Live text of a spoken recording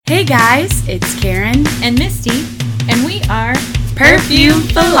guys, it's Karen and Misty, and we are Perfume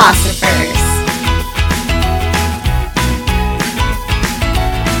Philosophers.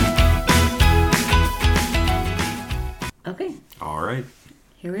 Okay. All right.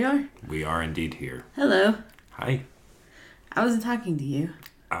 Here we are. We are indeed here. Hello. Hi. I wasn't talking to you.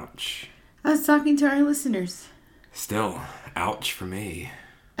 Ouch. I was talking to our listeners. Still, ouch for me.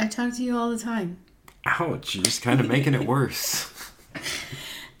 I talk to you all the time. Ouch, you're just kind of making it worse.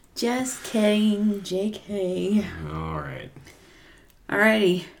 Just kidding, JK. All right.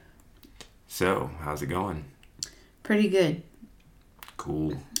 Alrighty. So, how's it going? Pretty good.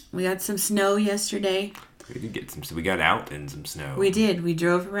 Cool. We got some snow yesterday. We did get some, so we got out in some snow. We did. We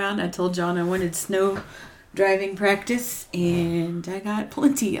drove around. I told John I wanted snow driving practice, and I got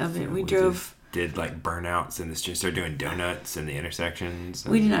plenty of it. We drove. Did like burnouts and this just started doing donuts in the intersections.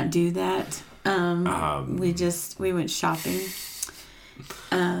 We did not do that. We went shopping.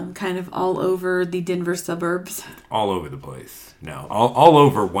 Kind of all over the Denver suburbs. All over the place. No, all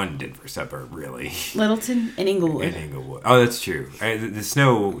over one Denver suburb, really. Littleton and Inglewood. And Inglewood. Oh, that's true. The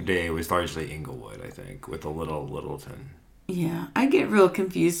snow day was largely Inglewood, I think, with a little Littleton. Yeah, I get real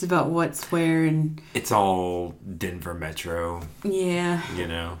confused about what's where, and it's all Denver Metro. Yeah. You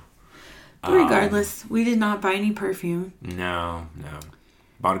know. But regardless, we did not buy any perfume. No.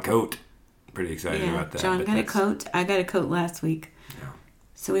 Bought a coat. Pretty excited about that. John got a coat. I got a coat last week. Yeah.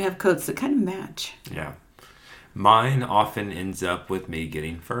 So we have coats that kind of match. Yeah. Mine often ends up with me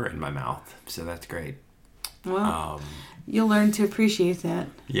getting fur in my mouth. So that's great. Well, you'll learn to appreciate that.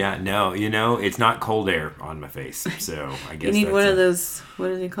 Yeah, no, it's not cold air on my face. So I guess you need one of those, what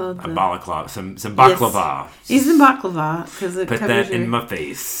are they called? A balaclava. Some baklava. Yes. Use some baklava. Because it put covers that in my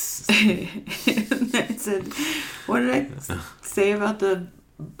face. What did I say about the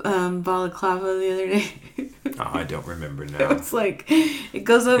balaclava the other day? I don't remember now. It's like, it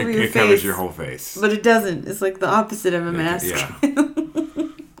goes over your face. It covers your whole face. But it doesn't. It's like the opposite of a mask. Yeah.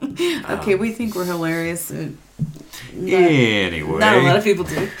 Okay, we think we're hilarious. Anyway. Not a lot of people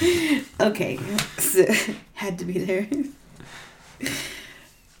do. Okay. So, had to be there.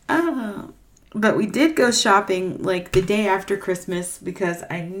 But we did go shopping like the day after Christmas because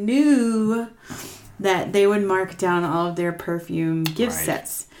I knew that they would mark down all of their perfume gift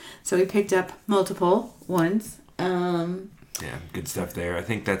sets. So we picked up multiple ones. Yeah, good stuff there. I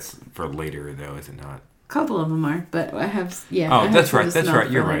think that's for later though, is it not? A couple of them are, but I have that's right. That's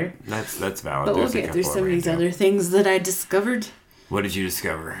right. You're right. That's valid. But we'll get through some of these other things that I discovered. What did you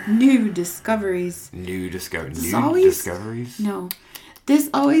discover? New discoveries. Discoveries? No. This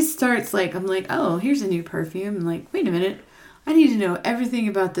always starts like, I'm like, oh, here's a new perfume. I'm like, wait a minute. I need to know everything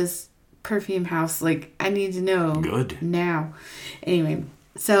about this perfume house. Like, I need to know. Good. Now. Anyway,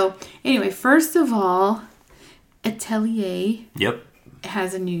 first of all, Atelier. Yep.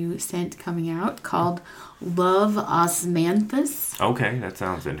 Has a new scent coming out called Love Osmanthus. Okay, that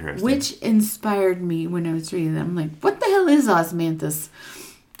sounds interesting. Which inspired me when I was reading them. I'm like, what the hell is osmanthus?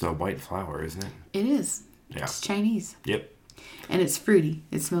 It's a white flower, isn't it? It is. Yeah. It's Chinese. Yep. And it's fruity.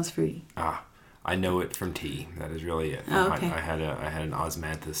 It smells fruity. I know it from tea. That is really it. Oh, okay. I had an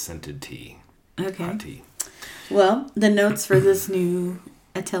osmanthus scented tea. Okay. Hot tea. Well, the notes for this new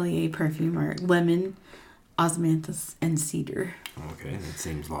Atelier perfume are lemon, osmanthus, and cedar. Okay, that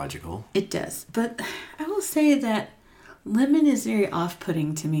seems logical. It does. But I will say that lemon is very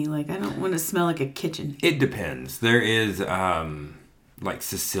off-putting to me. Like, I don't want to smell like a kitchen. It depends. There is, like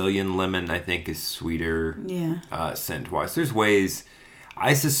Sicilian lemon, I think, is sweeter. Yeah. Scent-wise. There's ways.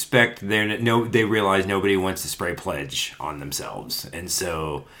 I suspect they realize nobody wants to spray Pledge on themselves. And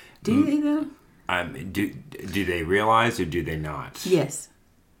so... Do they, though? Do they realize or do they not? Yes.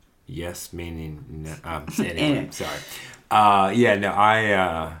 Yes, meaning... No, anyway, sorry.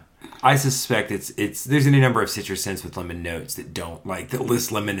 I suspect it's there's any number of citrus scents with lemon notes that don't that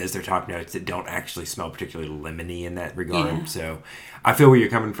list lemon as their top notes that don't actually smell particularly lemony in that regard. Yeah. So I feel where you're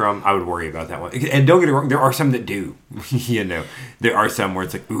coming from. I would worry about that one. And don't get it wrong, there are some that do. There are some where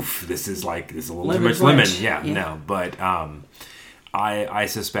it's like, oof, this is a little too much lemon. Yeah, no, but I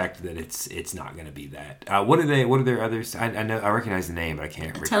suspect that it's not going to be that. What are their others? I know I recognize the name, but I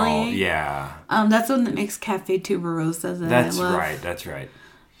can't recall. Atelier? Yeah. That's the one that makes Cafe Tuberosa that That's I love. right. That's right.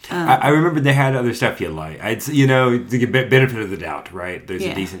 I remember they had other stuff you like. The benefit of the doubt, right? There's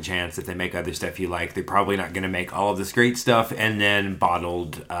a decent chance that they make other stuff you like. They're probably not going to make all of this great stuff and then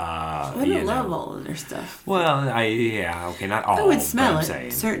bottled. I don't love all of their stuff. Well, okay, not all. I would smell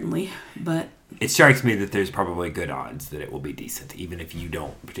it, certainly, but it strikes me that there's probably good odds that it will be decent, even if you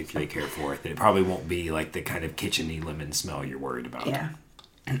don't particularly care for it. That it probably won't be like the kind of kitchen-y lemon smell you're worried about. Yeah.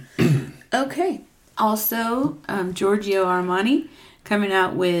 Okay. Also, Giorgio Armani coming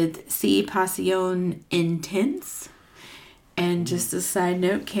out with Si Passion Intense. And just a side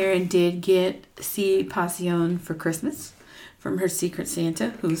note, Karen did get Si Passion for Christmas from her Secret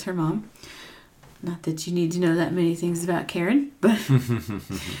Santa, who's her mom. Not that you need to know that many things about Karen, but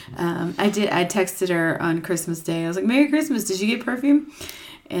I did. I texted her on Christmas Day. I was like, "Merry Christmas! Did you get perfume?"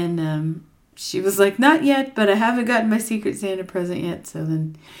 And she was like, "Not yet, but I haven't gotten my Secret Santa present yet." So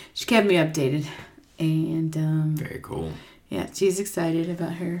then she kept me updated, and very cool. Yeah, she's excited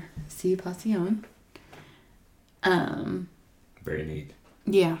about her Si Passion. Very neat.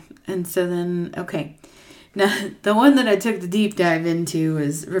 Yeah, and so then okay, now the one that I took the deep dive into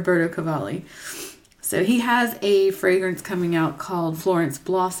is Roberto Cavalli. So he has a fragrance coming out called Florence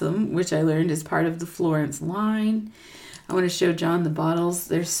Blossom, which I learned is part of the Florence line. I want to show John the bottles.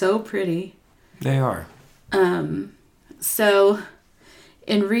 They're so pretty. They are. So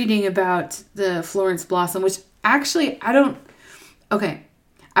in reading about the Florence Blossom, which actually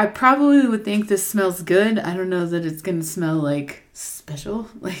I probably would think this smells good. I don't know that it's going to smell like special.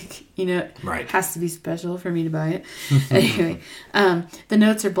 Like, right. It has to be special for me to buy it. Anyway, the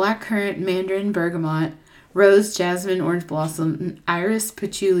notes are blackcurrant, mandarin, bergamot, rose, jasmine, orange blossom, and iris,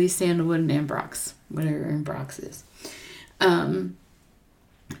 patchouli, sandalwood, and ambrox. Whatever ambrox is.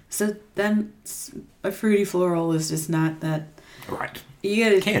 So then a fruity floral is just not that. Right.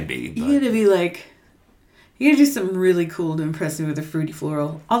 Can be. But... You gotta be like... You gotta do something really cool to impress me with a fruity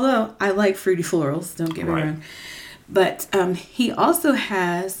floral. Although I like fruity florals, don't get me wrong. But he also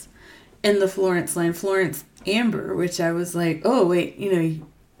has in the Florence line Florence Amber, which I was like, oh wait, you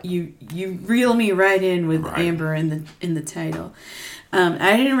reel me right in with Amber in the title.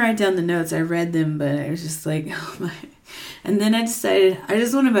 I didn't write down the notes. I read them, but I was just like, oh my. And then I decided I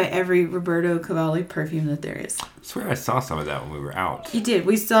just want to buy every Roberto Cavalli perfume that there is. I swear I saw some of that when we were out. You did.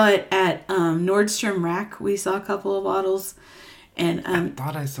 We saw it at Nordstrom Rack. We saw a couple of bottles. And I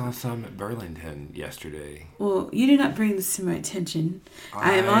thought I saw some at Burlington yesterday. Well, you did not bring this to my attention.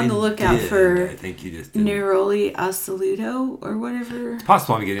 I am on the lookout for I think you just Neroli Assoluto or whatever. It's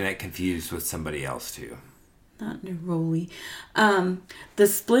possible I'm getting that confused with somebody else too. Not Neroli. The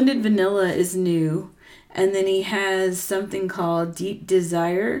Splendid Vanilla is new. And then he has something called Deep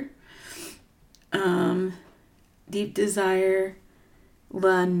Desire. Deep Desire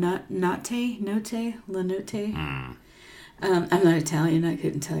La Notte. I'm not Italian, I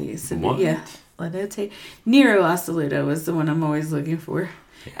couldn't tell you. So, what? Yeah, La Notte. Nero Assoluto is the one I'm always looking for.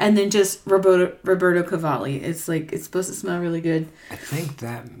 Yeah. And then just Roberto Cavalli. It's supposed to smell really good. I think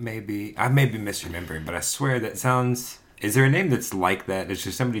that I may be misremembering, but I swear that sounds... Is there a name that's like that? Is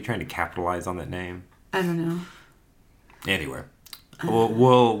there somebody trying to capitalize on that name? I don't know. Anyway,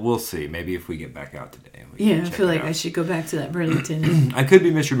 we'll see. Maybe if we get back out today. I feel like I should go back to that Burlington. I could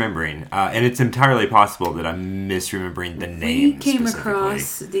be misremembering, and it's entirely possible that I'm misremembering the name. We came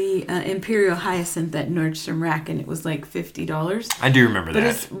across the Imperial Hyacinth at Nordstrom Rack, and it was like $50. I do remember that. But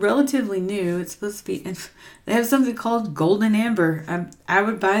it's relatively new. It's supposed to be... And they have something called Golden Amber. I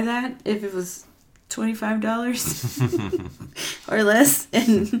would buy that if it was $25 or less,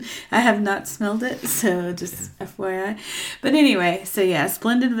 and I have not smelled it, so just FYI. But anyway, so yeah,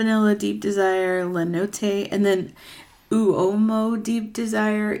 Splendid Vanilla, Deep Desire, La Notte, and then Uomo Deep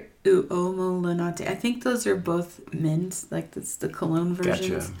Desire, Uomo La Notte. I think those are both men's, like that's the cologne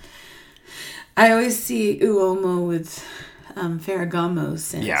versions. Gotcha. I always see Uomo with Ferragamo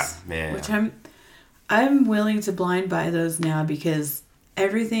scents. Yeah. Which I'm willing to blind buy those now because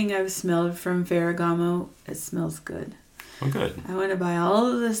everything I've smelled from Ferragamo, it smells good. Oh, good. I want to buy all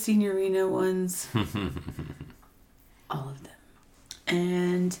of the Signorina ones. All of them.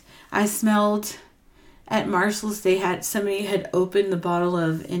 And I smelled at Marshall's, somebody had opened the bottle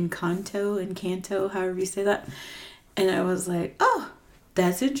of Encanto, however you say that. And I was like, oh,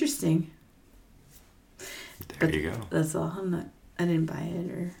 that's interesting. There you go. That's all. I didn't buy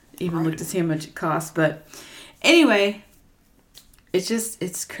it or even look to see how much it cost. But anyway...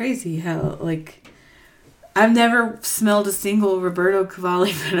 It's crazy how, I've never smelled a single Roberto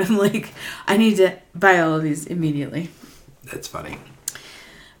Cavalli, but I'm like, I need to buy all of these immediately. That's funny.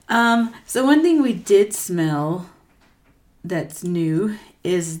 So one thing we did smell that's new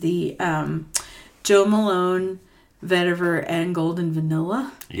is the Jo Malone Vetiver and Golden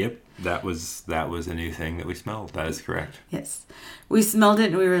Vanilla. Yep, that was a new thing that we smelled. That is correct. Yes. We smelled it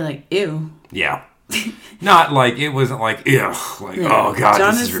and we were like, ew. Yeah. Not like, it wasn't like, ugh, like, oh God,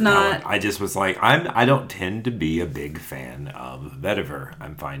 John this is repellent. I just was like, I don't tend to be a big fan of vetiver,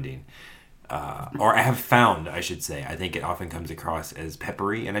 I'm finding. Or I have found, I should say. I think it often comes across as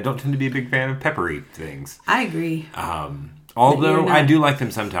peppery, and I don't tend to be a big fan of peppery things. I agree. Although I do like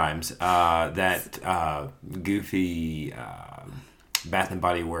them sometimes. That goofy Bath and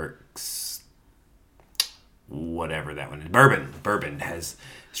Body Works, whatever that one is, Bourbon has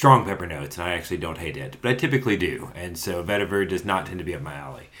strong pepper notes, and I actually don't hate it, but I typically do, and so vetiver does not tend to be up my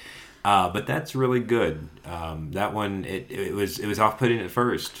alley. But that's really good. That one, it was off-putting at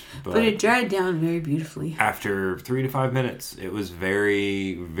first, but it dried down very beautifully. After 3 to 5 minutes, it was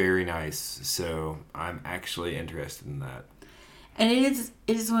very, very nice. So I'm actually interested in that. And it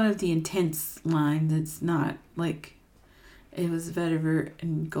is one of the intense lines. It's not like it was vetiver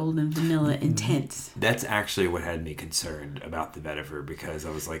and golden vanilla intense. That's actually what had me concerned about the vetiver, because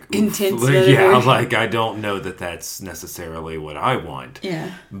I was like, intense vetiver. Yeah, like I don't know that that's necessarily what I want.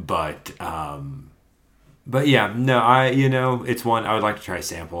 Yeah. But yeah, no, it's one I would like to try a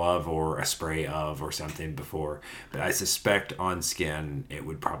sample of or a spray of or something before. But I suspect on skin it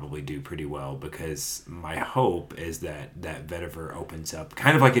would probably do pretty well, because my hope is that vetiver opens up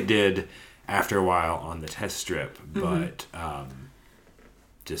kind of like it did after a while on the test strip, but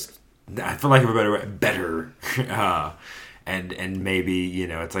just I feel like a better and maybe,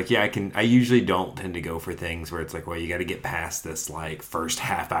 it's like, yeah, I usually don't tend to go for things where it's like, well, you got to get past this like first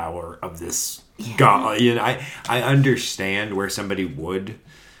half hour of this. I understand where somebody would.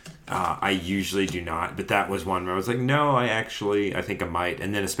 I usually do not, but that was one where I was like, no, I think I might.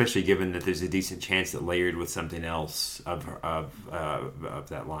 And then especially given that there's a decent chance that layered with something else of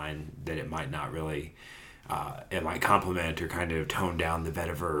that line, that it might not really, it might complement or kind of tone down the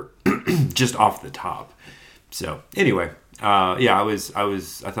vetiver just off the top. So anyway, I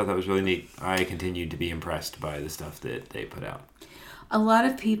thought that was really neat. I continued to be impressed by the stuff that they put out. A lot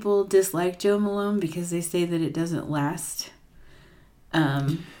of people dislike Jo Malone because they say that it doesn't last.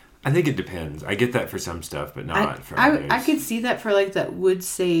 I think it depends. I get that for some stuff, but not for others. I could see that for like that wood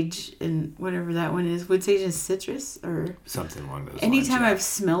sage and whatever that one is. Wood sage and citrus or something along those lines. Anytime I've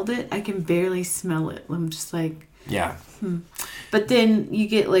smelled it, I can barely smell it. I'm just like... Yeah. But then you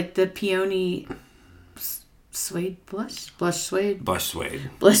get like the peony suede blush suede.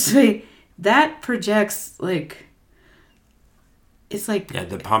 That projects like... It's like... Yeah,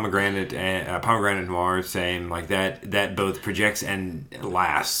 the pomegranate noir, same, like that both projects and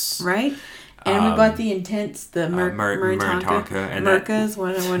lasts. Right? And we bought the intense, the Murantonka. And Merca is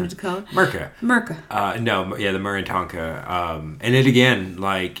what I wanted to call it. Merca. The Murantonka. And it again,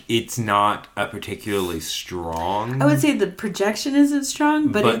 like, it's not a particularly strong... I would say the projection isn't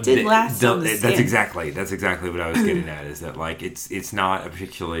strong, but it did last on the skin. That's exactly what I was getting at, is that, like, it's not a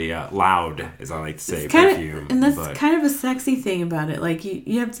particularly loud, as I like to say, perfume. And that's kind of a sexy thing about it. Like,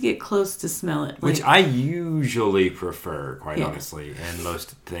 you have to get close to smell it. Which I usually prefer, quite honestly, and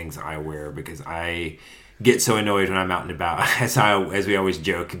most things I wear, because I get so annoyed when I'm out and about, as we always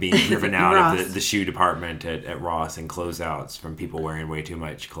joke, being driven out of the shoe department at Ross and closeouts from people wearing way too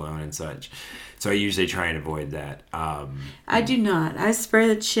much cologne and such. So I usually try and avoid that. I do not. I spray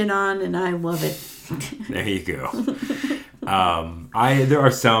that shit on and I love it. There you go. There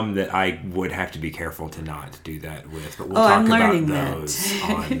are some that I would have to be careful to not do that with, but we'll talk about those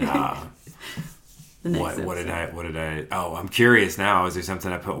on... What did I? Oh, I'm curious now. Is there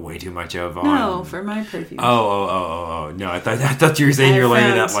something I put way too much of on? No, for my perfume. Oh. No, I thought you were saying you were laying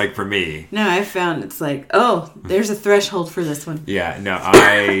it out like for me. No, I found it's like, oh, there's a threshold for this one. Yeah, no,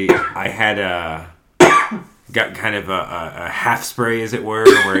 I had got kind of a half spray, as it were,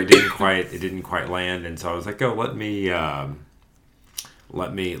 where it didn't quite land, and so I was like, oh, let me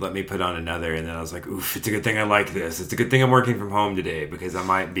put on another, and then I was like, oof, it's a good thing I like this. It's a good thing I'm working from home today, because I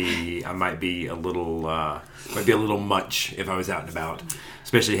might be a little much if I was out and about,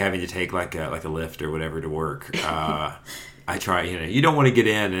 especially having to take like a lift or whatever to work. I try, you don't want to get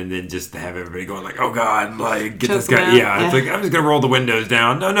in and then just have everybody going like, oh God, like get this guy. Yeah, it's like, I'm just gonna roll the windows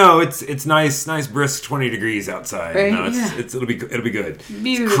down. No, it's nice brisk 20 degrees outside. Right? No, it'll be good.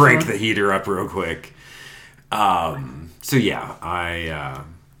 Beautiful. Just crank the heater up real quick. So yeah,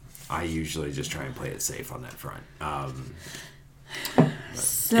 I usually just try and play it safe on that front.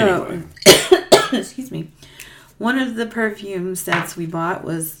 Anyway. Excuse me. One of the perfume sets we bought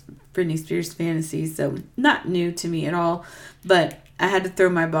was Britney Spears Fantasy, so not new to me at all, but I had to throw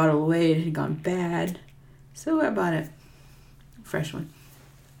my bottle away. It had gone bad, so I bought a fresh one.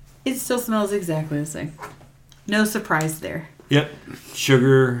 It still smells exactly the same. No surprise there. Yep.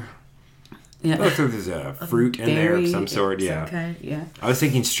 Sugar. Yeah. Looks like there's a fruit in there of some sort. Yeah. Okay. Yeah. I was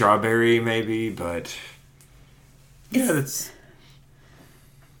thinking strawberry maybe, but yeah, it's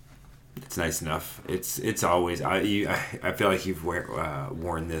nice enough. It's always I feel like you've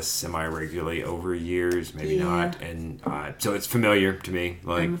worn this semi-regularly over years, maybe not, and so it's familiar to me.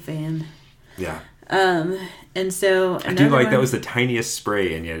 Like, I'm a fan. Yeah. And so I do like that was the tiniest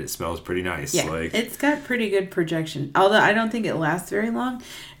spray, and yet it smells pretty nice. Yeah, it's got pretty good projection. Although I don't think it lasts very long.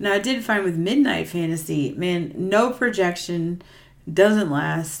 Now I did find with Midnight Fantasy, man, no projection, doesn't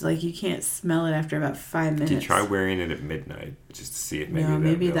last. Like you can't smell it after about 5 minutes. You try wearing it at midnight just to see if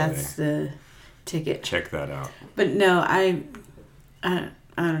maybe that's the ticket. Check that out. But no, I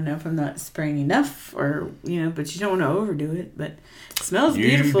don't know if I'm not spraying enough or, but you don't want to overdo it. But it smells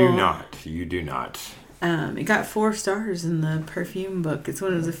beautiful. You do not. It got 4 stars in the perfume book. It's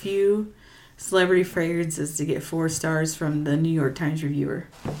one of the few celebrity fragrances to get 4 stars from the New York Times Reviewer.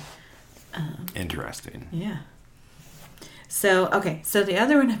 Interesting. Yeah. So the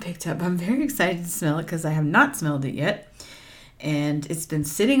other one I picked up, I'm very excited to smell it because I have not smelled it yet. And it's been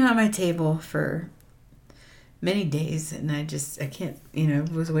sitting on my table for many days, and I can't,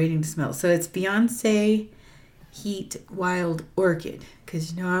 was waiting to smell. So it's Beyonce Heat Wild Orchid,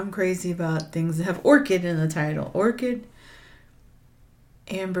 because I'm crazy about things that have orchid in the title. Orchid,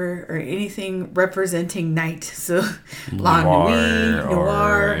 amber, or anything representing night. So La Nuit,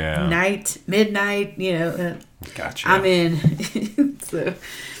 Noir, yeah. Night, Midnight, Gotcha. I'm in. So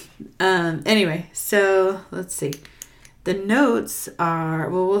anyway, so let's see. The notes are,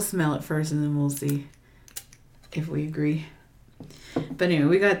 we'll smell it first and then we'll see if we agree. But anyway,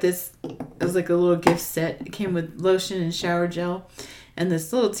 we got this. It was like a little gift set. It came with lotion and shower gel and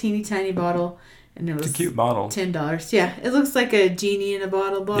this little teeny tiny bottle. And it was a cute bottle. $10. Yeah, it looks like a genie in a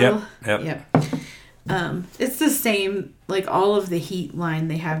bottle. Yep. It's the same, like all of the Heat line,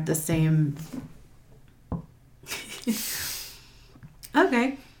 they have the same.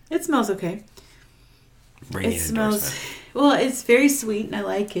 Okay. It smells okay. It smells, well, it's very sweet and I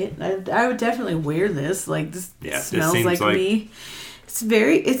like it. I would definitely wear this. Like this smells like me.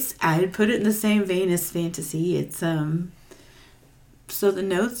 I'd put it in the same vein as Fantasy. It's so the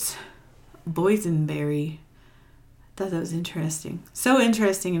notes, boysenberry. I thought that was interesting. So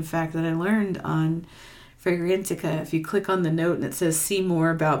interesting, in fact, that I learned on Fragrantica, if you click on the note and it says see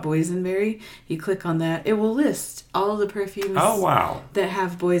more about boysenberry, you click on that, it will list all the perfumes that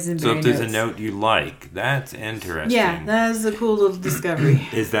have boysenberry. So if there's a note you like, that's interesting. Yeah, that is a cool little discovery.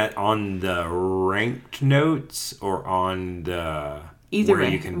 Is that on the ranked notes or on the either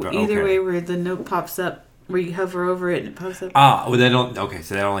way? Either way, where the note pops up, where you hover over it and it pops up. Well,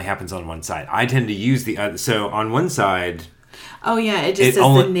 so that only happens on one side. I tend to use the other. So on one side. Oh yeah, it just says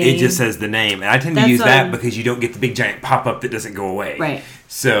the name. It just says the name, and I tend to use that because you don't get the big giant pop up that doesn't go away. Right.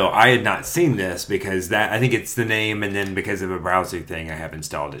 So I had not seen this because I think it's the name, and then because of a browser thing I have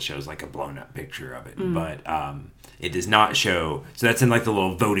installed, it shows like a blown up picture of it, but it does not show. So that's in like the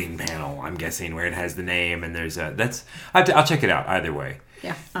little voting panel, I'm guessing, where it has the name, and there's I'll check it out either way.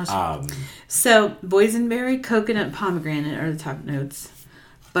 Yeah. So boysenberry, coconut, pomegranate are the top notes.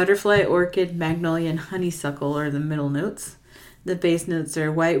 Butterfly, orchid, magnolia, and honeysuckle are the middle notes. The base notes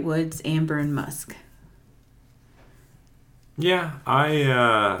are white woods, amber, and musk. Yeah,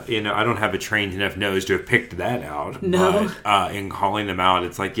 I don't have a trained enough nose to have picked that out. No. But in calling them out,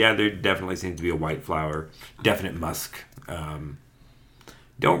 it's like, yeah, there definitely seems to be a white flower, definite musk. Don't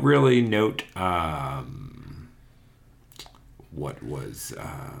really note what was...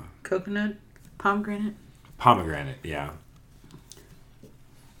 coconut? Pomegranate? Pomegranate, yeah.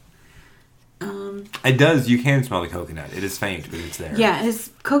 It does. You can smell the coconut. It is faint, but it's there. Yeah, it's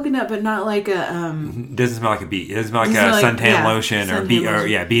coconut, but not like a. It doesn't smell like a beach. It doesn't smell like a suntan lotion or beach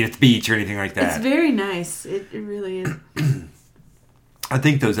at the beach or anything like that. It's very nice. It really is. I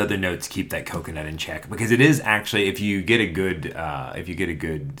think those other notes keep that coconut in check because it is actually, if you get a good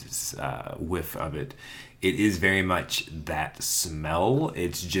whiff of it, it is very much that smell.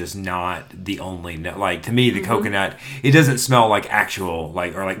 It's just not the only note. Like, to me, the coconut, it doesn't smell like actual,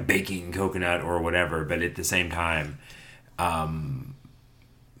 like, or like baking coconut or whatever, but at the same time, none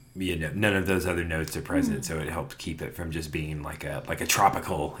of those other notes are present, so it helps keep it from just being like a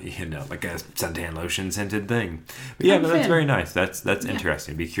tropical, like a suntan lotion scented thing. But yeah, that's very nice. That's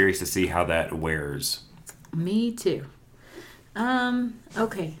interesting. Be curious to see how that wears. Me too.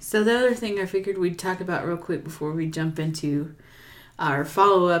 Okay, so the other thing I figured we'd talk about real quick before we jump into our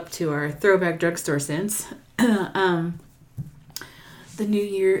follow-up to our throwback drugstore scents. The new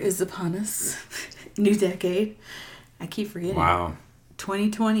year is upon us. New decade. I keep forgetting. Wow.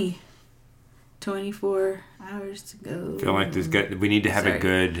 2020. 24 hours to go. I feel like we need to have a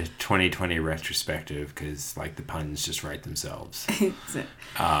good 2020 retrospective because, like, the puns just write themselves.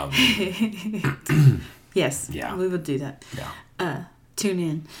 Yes. Yeah. We will do that. Yeah. Tune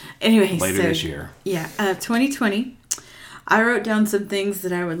in. Anyway. Later this year. Yeah. 2020. I wrote down some things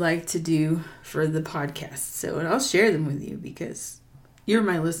that I would like to do for the podcast. And I'll share them with you because you're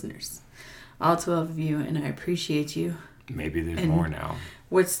my listeners. all 12 of you, and I appreciate you. Maybe there's more now.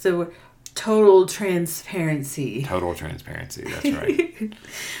 What's the word? Total transparency. Total transparency, that's right.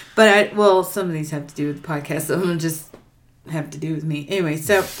 But some of these have to do with the podcast, so I'm going to just have to do with me. Anyway,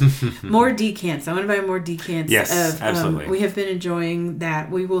 so more decants. I want to buy more decants. Yes, absolutely. We have been enjoying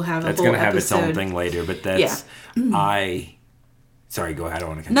that. We will have a that's whole gonna have episode. its own thing later, but that's sorry, go ahead. I don't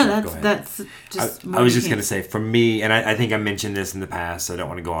want to No, that's just I was just going to say, for me, and I think I mentioned this in the past, so I don't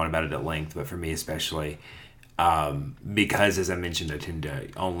want to go on about it at length, but for me especially, because as I mentioned, I tend to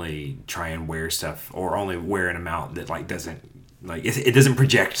only try and wear stuff, or only wear an amount that like doesn't, like it doesn't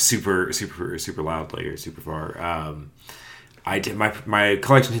project super loudly or super far. My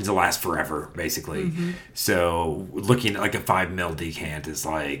collection tends to last forever, basically. Mm-hmm. So looking at like a 5 ml decant is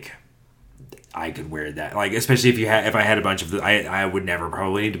like, I could wear that, like, especially if I had a bunch of I would never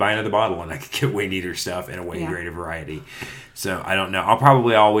probably need to buy another bottle, and I could get way neater stuff in a way greater variety. So I don't know. I'll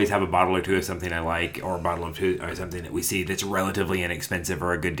probably always have a bottle or two of something I like, or a bottle or two or something that we see that's relatively inexpensive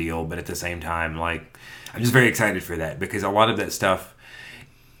or a good deal. But at the same time, like, I'm just very excited for that, because a lot of that stuff,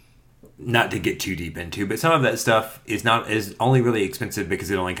 not to get too deep into, but some of that stuff is only really expensive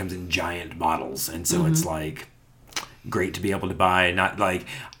because it only comes in giant bottles, and so it's like great to be able to buy. Not like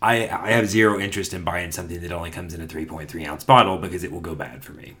I have zero interest in buying something that only comes in a 3.3 ounce bottle, because it will go bad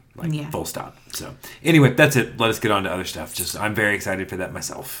for me, like full stop. So anyway, that's it. Let us get on to other stuff. I'm very excited for that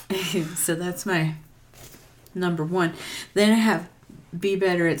myself. So that's my number one. Then I have be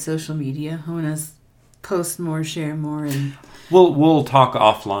better at social media. I want to post more, share more, and we'll talk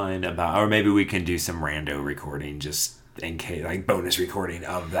offline about, or maybe we can do some rando recording, just in case, like bonus recording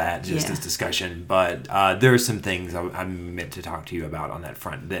of that, just as discussion. But there are some things I'm meant to talk to you about on that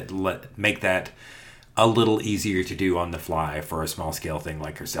front that make that a little easier to do on the fly for a small scale thing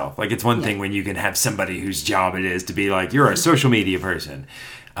like yourself. Like, it's one thing when you can have somebody whose job it is to be like, you're a social media person.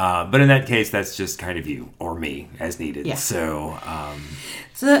 But in that case, that's just kind of you or me as needed. Yeah. So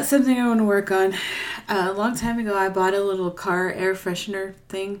that's something I want to work on. A long time ago, I bought a little car air freshener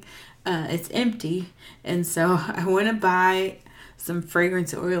thing. It's empty, and so I want to buy some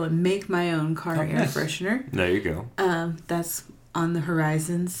fragrance oil and make my own car air freshener. There you go. That's on the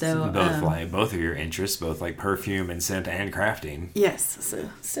horizon. So both of your interests, both like perfume and scent and crafting. Yes,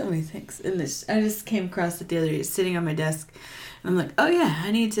 so many things. And I just came across it the other day. It's sitting on my desk. I'm like, oh yeah, I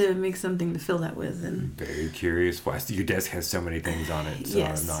need to make something to fill that with. And very curious. Why your desk has so many things on it? So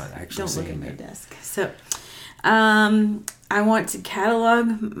I'm not actually seeing it. Don't look at my desk. So, I want to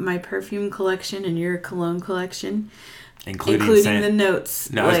catalog my perfume collection and your cologne collection, including the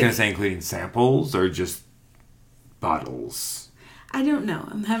notes. No, I was going to say including samples or just bottles. I don't know.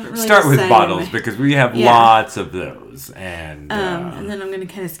 I haven't really start with bottles because we have lots of those, and then I'm going to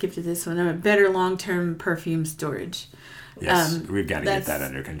kind of skip to this one. I'm a better long-term perfume storage. Yes, we've got to get that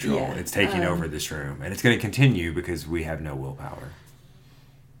under control. Yeah, it's taking over this room, and it's going to continue because we have no willpower.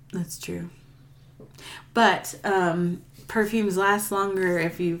 That's true. But perfumes last longer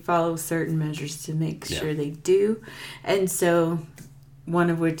if you follow certain measures to make sure they do. And so one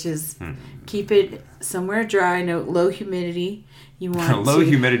of which is keep it somewhere dry, low humidity. You want low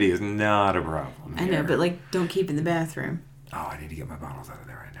humidity is not a problem. I know, but don't keep it in the bathroom. Oh, I need to get my bottles out of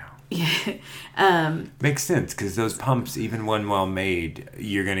there right now. Yeah. Makes sense, because those pumps, even when well made,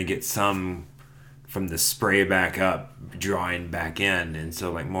 you're going to get some from the spray back up drawing back in, and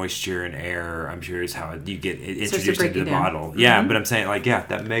so like moisture and air, I'm sure, is how you get it introduced into the bottle. Mm-hmm. Yeah, but I'm saying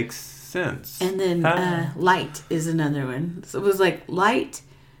that makes sense. And then light is another one. So it was like light,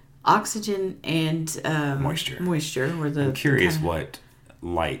 oxygen, and moisture were the. I'm curious what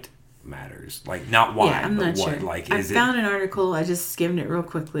light matters, like not why, I'm but not what. Sure. Like, I found an article. I just skimmed it real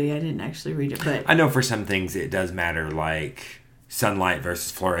quickly. I didn't actually read it, but I know for some things it does matter, like sunlight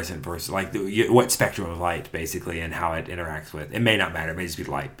versus fluorescent versus like what spectrum of light basically, and how it interacts with. It may not matter. It may just be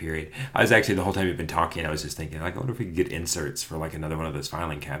light. Period. I was actually, the whole time we've been talking, I was just thinking, like, I wonder if we could get inserts for like another one of those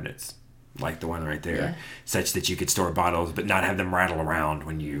filing cabinets, like the one right there, such that you could store bottles but not have them rattle around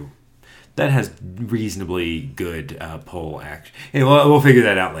when you. That has reasonably good pull action. Hey, we'll figure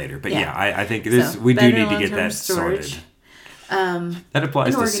that out later. But I think we do need to get that sorted. That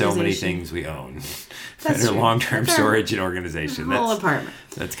applies to so many things we own. Better long-term storage and organization. Whole apartment.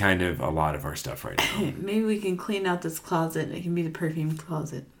 That's kind of a lot of our stuff right now. Maybe we can clean out this closet. It can be the perfume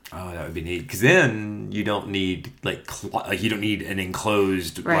closet. Oh, that would be neat. Because then you don't need you don't need an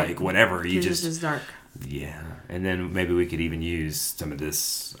enclosed like whatever. You just it's dark. Yeah, and then maybe we could even use some of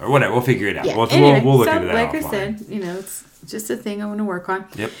this or whatever. We'll figure it out. Anyway, we'll look into that. Like offline. I said, it's just a thing I want to work on.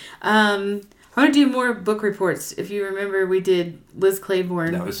 Yep. I want to do more book reports. If you remember, we did Liz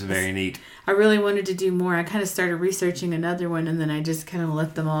Claiborne. That was very neat. I really wanted to do more. I kind of started researching another one, and then I just kind of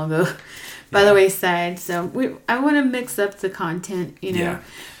let them all go by the wayside. So I want to mix up the content.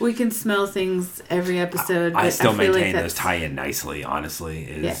 We can smell things every episode. I still maintain those tie in nicely. Honestly,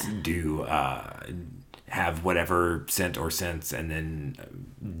 have whatever scent or scents, and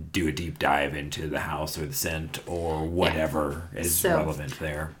then do a deep dive into the house or the scent or whatever is relevant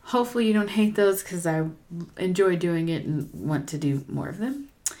there. Hopefully you don't hate those, because I enjoy doing it and want to do more of them.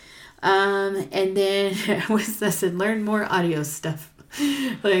 And then I said learn more audio stuff.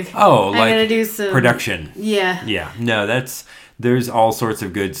 I'm gonna do some production. Yeah. No, there's all sorts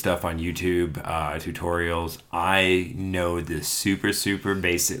of good stuff on YouTube, tutorials. I know the super, super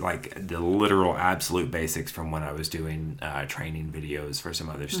basic, like the literal absolute basics from when I was doing training videos for some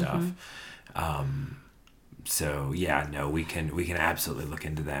other stuff. We can absolutely look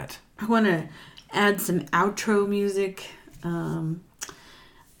into that. I want to add some outro music.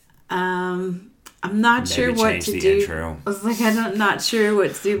 I'm not sure what to do. Intro. I was I'm not sure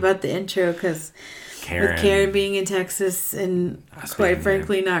what to do about the intro, because with Karen being in Texas and quite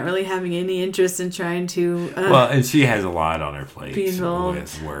frankly not really having any interest in trying to and she has a lot on her plate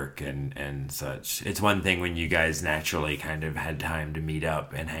with work and such. It's one thing when you guys naturally kind of had time to meet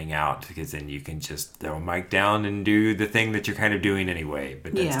up and hang out, because then you can just throw a mic down and do the thing that you're kind of doing anyway,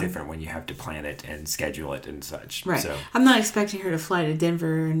 but that's different when you have to plan it and schedule it and such. Right. So I'm not expecting her to fly to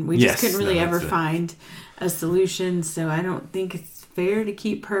Denver, and we just couldn't really ever find a solution, so I don't think it's fair to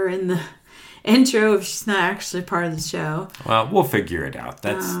keep her in the intro if she's not actually part of the show. Well, we'll figure it out.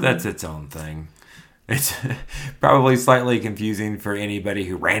 That's its own thing. It's probably slightly confusing for anybody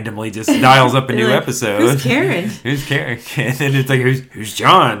who randomly just dials up a new episode. Who's Karen? Who's Karen? And then it's like, who's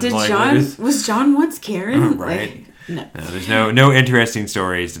John? Was John once Karen? Right. No, there's no interesting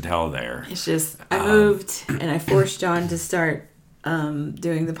stories to tell there. It's just I moved and I forced John to start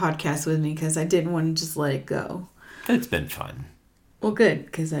doing the podcast with me, because I didn't want to just let it go. It's been fun. Well, good,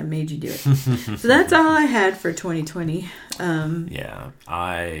 because I made you do it. So that's all I had for 2020.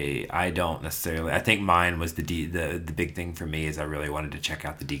 I don't necessarily. I think mine was the big thing for me is I really wanted to check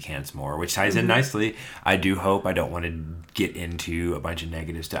out the decants more, which ties in nicely. I do hope. I don't want to get into a bunch of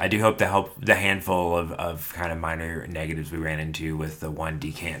negative stuff. I do hope the handful of kind of minor negatives we ran into with the one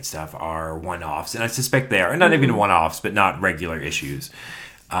decant stuff are one-offs, and I suspect they are. Not even one-offs, but not regular issues.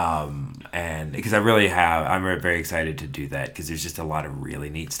 And because I'm very excited to do that, because there's just a lot of really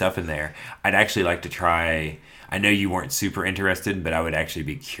neat stuff in there. I'd actually like to try, I know you weren't super interested, but I would actually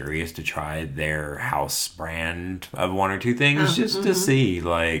be curious to try their house brand of one or two things to see,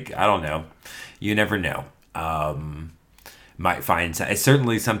 I don't know. You never know. Might find, it's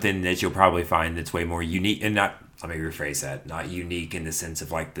certainly something that you'll probably find that's way more unique, and let me rephrase that, not unique in the sense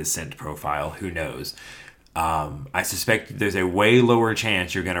of the scent profile, who knows. I suspect there's a way lower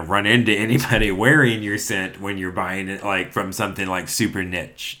chance you're going to run into anybody wearing your scent when you're buying it from something super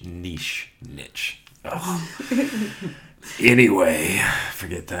niche. Anyway,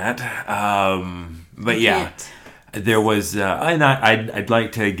 forget that. But yeah, there was, and I'd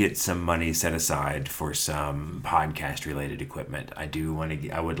like to get some money set aside for some podcast related equipment. I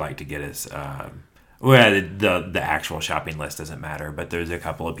would like to get us, the actual shopping list doesn't matter, but there's a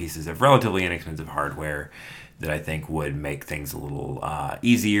couple of pieces of relatively inexpensive hardware that I think would make things a little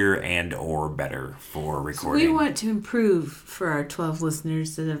easier and or better for recording. So we want to improve for our 12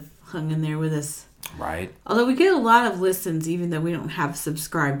 listeners that have hung in there with us. Right. Although we get a lot of listens, even though we don't have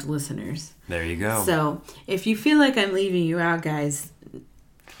subscribed listeners. There you go. So if you feel like I'm leaving you out, guys,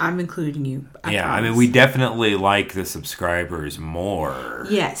 I'm including you. I promise. We definitely like the subscribers more.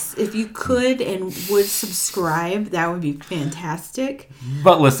 Yes, if you could and would subscribe, that would be fantastic.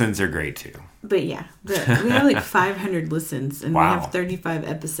 But listens are great too. But yeah, we have 500 listens and we have 35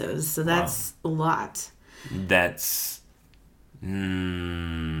 episodes, so that's a lot. That's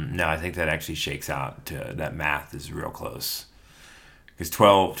no, I think that actually shakes out to that math is real close. Because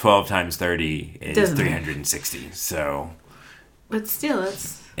 12 times 30 is 360. So, but still,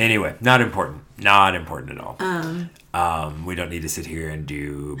 that's. Anyway, not important. Not important at all. We don't need to sit here and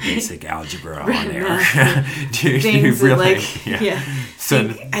do basic algebra on air.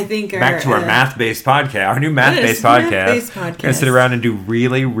 So I think back to our math-based podcast, our new math-based podcast. We're gonna sit around and do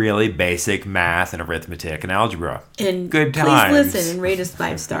really, really basic math and arithmetic and algebra. And good times. Please listen and rate us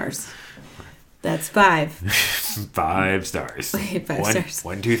 5 stars. That's 5. 5 stars. 5 stars.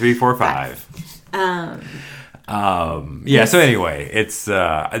 1, 2, 3, 4, 5. So anyway, it's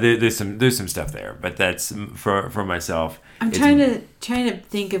there's some stuff there, but that's for myself. I'm trying to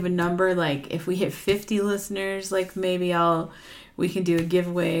think of a number, if we hit 50 listeners, maybe we can do a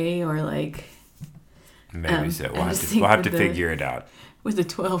giveaway, or Maybe so. We'll have to figure it out. With the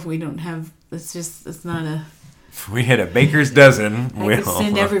 12, we don't have. It's not a. We hit a baker's dozen. I could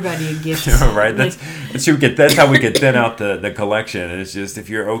send everybody a gift. Right. That's how we could thin out the collection. It's just if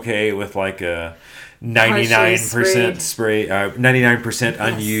you're okay with like a 99% spray, 99%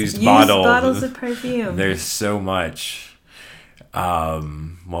 unused bottle. Bottles of perfume. There's so much.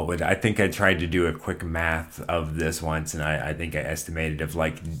 I think I tried to do a quick math of this once, and I think I estimated of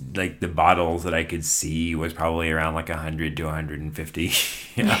like the bottles that I could see was probably around like 100 to 150.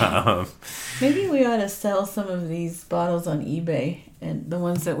 Maybe we ought to sell some of these bottles on eBay, and the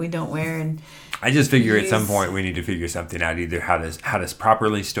ones that we don't wear. And I just figure at some point we need to figure something out. Either how to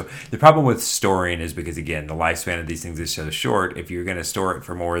properly store. The problem with storing is because again the lifespan of these things is so short. If you're going to store it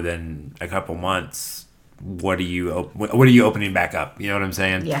for more than a couple months, what are you opening back up? You know what I'm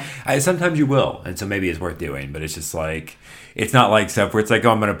saying? Yeah. Sometimes you will, and so maybe it's worth doing, but it's just like, it's not like stuff where it's like, oh,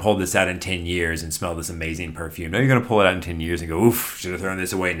 I'm going to pull this out in 10 years and smell this amazing perfume. No, you're going to pull it out in 10 years and go, oof, should have thrown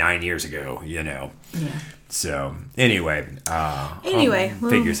this away 9 years ago, you know? Yeah. So, anyway, we'll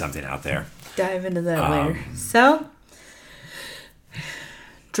figure something out there. Dive into that later. So,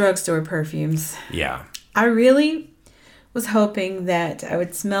 drugstore perfumes. Yeah. I really was hoping that I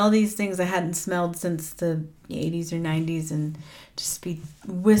would smell these things I hadn't smelled since the 80s or 90s and just be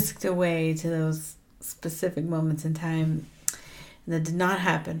whisked away to those specific moments in time. And that did not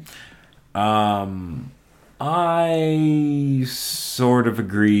happen. I sort of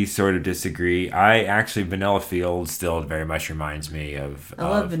agree, sort of disagree. Vanilla Fields still very much reminds me of... I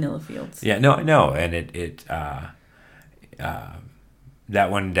love Vanilla Fields. Yeah, no, and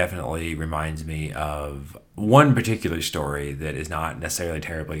that one definitely reminds me of one particular story that is not necessarily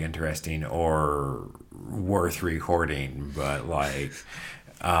terribly interesting or worth recording, but like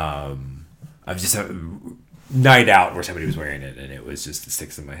I've just a night out where somebody was wearing it and it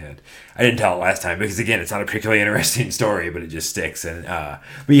sticks in my head. I didn't tell it last time because again it's not a particularly interesting story, but it just sticks. And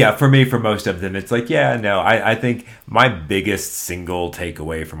but yeah, for me, for most of them, it's like I think my biggest single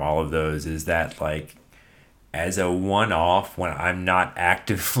takeaway from all of those is that like, as a one-off, when I'm not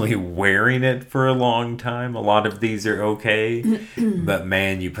actively wearing it for a long time, a lot of these are okay. But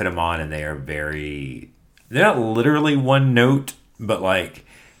man, you put them on and they're not literally one note, but like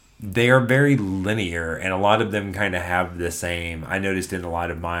they are very linear, and a lot of them kind of have the same. I noticed in a lot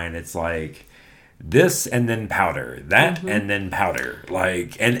of mine, it's like this and then powder, that and then powder,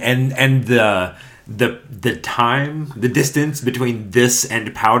 like and the time, the distance between this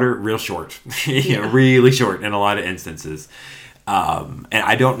and powder, real short, really short in a lot of instances. And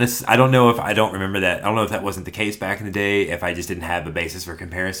I don't know if I don't remember that. I don't know if that wasn't the case back in the day, if I just didn't have a basis for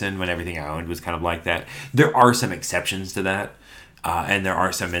comparison when everything I owned was kind of like that. There are some exceptions to that. And there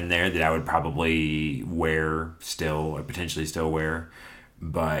are some in there that I would probably wear still or potentially still wear.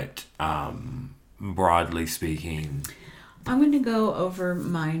 But broadly speaking... I'm going to go over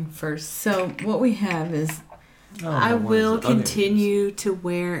mine first. So what we have is I will continue to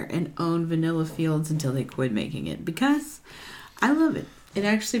wear and own Vanilla Fields until they quit making it because I love it. It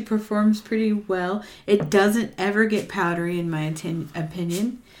actually performs pretty well. It doesn't ever get powdery in my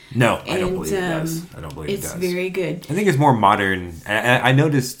opinion. No, I don't believe it does. I don't believe it does. It's very good. I think it's more modern. I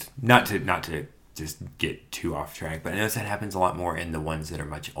noticed, not to just get too off track, but I noticed that happens a lot more in the ones that are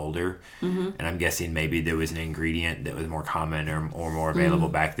much older. And I'm guessing maybe there was an ingredient that was more common or more available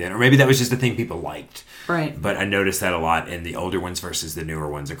back then, or maybe that was just the thing people liked. Right. But I noticed that a lot in the older ones versus the newer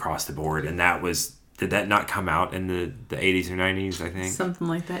ones across the board, and did that not come out in the 80s or 90s, I think? Something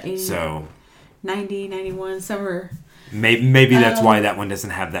like that. 80, so 90, 91, somewhere. Maybe that's why that one doesn't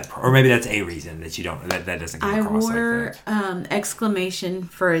have that, or maybe that's a reason that you don't, that doesn't come across like that. I wore Exclamation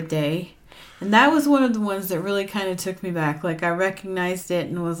for a day. And that was one of the ones that really kind of took me back. Like, I recognized it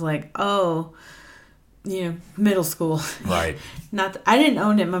and was like, oh, middle school. Right. I didn't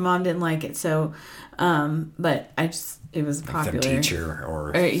own it. My mom didn't like it. So, but it was popular. Some teacher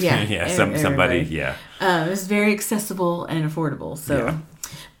or somebody. Yeah. It was very accessible and affordable. So,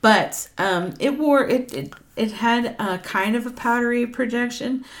 but it had a kind of a powdery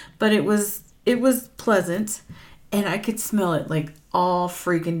projection, but it was pleasant. And I could smell it like all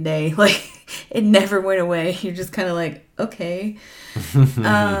freaking day. Like it never went away. You're just kind of like, okay.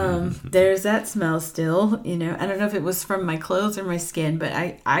 There's that smell still, I don't know if it was from my clothes or my skin, but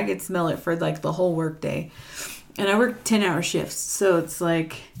I could smell it for like the whole work day. And I worked 10-hour shifts. So it's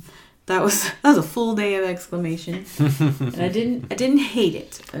like, that was a full day of Exclamation. And I didn't hate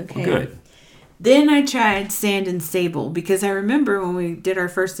it. Okay. Well, good. Then I tried Sand and Sable because I remember when we did our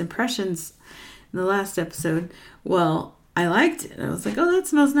first impressions in the last episode, well, I liked it. I was like, oh, that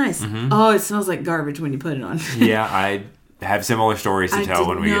smells nice. Oh, it smells like garbage when you put it on. Yeah, have similar stories to tell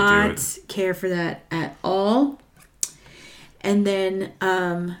when we get to it. I did not care for that at all. And then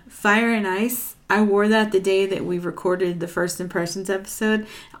Fire and Ice, I wore that the day that we recorded the First Impressions episode.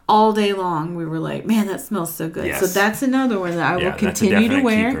 All day long, we were like, man, that smells so good. Yes. So that's another one that I will continue to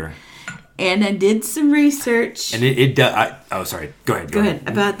wear. Keeper. And I did some research. And it does. Oh, sorry. Go ahead.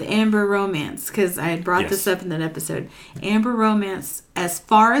 About the Amber Romance, because I had brought this up in that episode. Amber Romance, as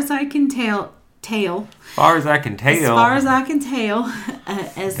far as I can tell. As far as I can tell.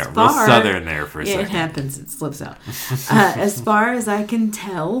 Real southern there for a second. It happens. It slips out. As far as I can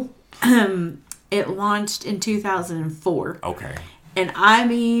tell, it launched in 2004. Okay. And I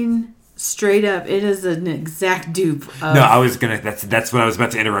mean, straight up, it is an exact dupe of... No, I was going to... That's what I was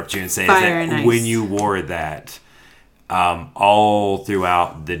about to interrupt you and say. Fire and Ice. When you wore that, all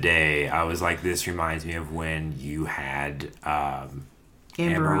throughout the day, I was like, this reminds me of when you had...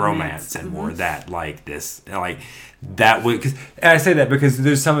 Amber Romance and wore that like this, like that would. Cause, and I say that because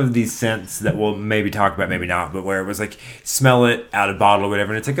there's some of these scents that we'll maybe talk about, maybe not, but where it was like smell it out of bottle or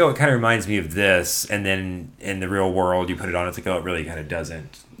whatever, and it's like, oh, it kind of reminds me of this, and then in the real world you put it on, it's like, oh, it really kind of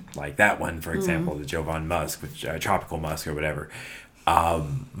doesn't. Like that one, for example, the Jovan Musk, which tropical musk or whatever.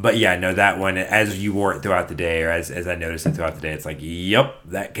 But yeah, no, that one, as you wore it throughout the day, or as I noticed it throughout the day, it's like, yep,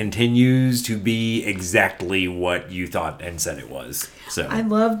 that continues to be exactly what you thought and said it was. So I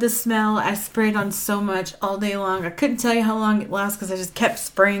love the smell. I sprayed on so much all day long. I couldn't tell you how long it lasts because I just kept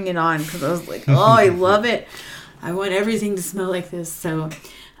spraying it on because I was like, oh, I love it. I want everything to smell like this. So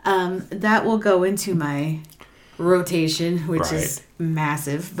that will go into my rotation, which is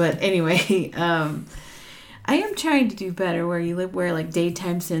massive. But anyway, I am trying to do better where you wear like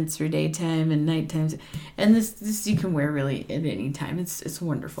daytime scents for daytime and nighttime. And this you can wear really at any time. It's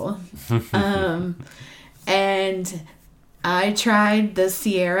wonderful. And I tried the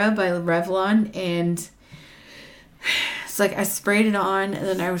Sierra by Revlon, and it's like I sprayed it on and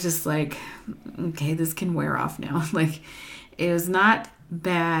then I was just like, okay, this can wear off now. Like, it was not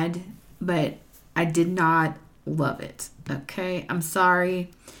bad, but I did not love it. Okay, I'm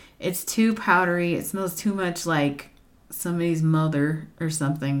sorry. It's too powdery. It smells too much like somebody's mother or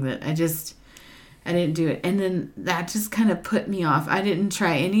something that I didn't do it. And then that just kind of put me off. I didn't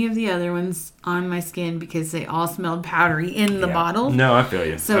try any of the other ones on my skin because they all smelled powdery in the bottle. No, I feel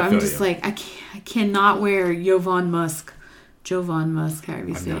you. So I'm just like, I cannot wear Jovan Musk, however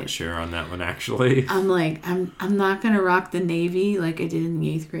you say it. I'm not sure on that one, actually. I'm like, I'm not going to rock the navy like I did in the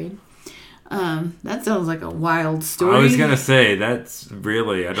 8th grade. That sounds like a wild story. I was going to say, that's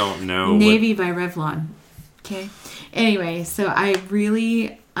really, I don't know. Navy by Revlon. Okay. Anyway, so I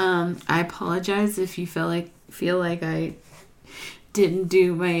really, I apologize if you feel like I didn't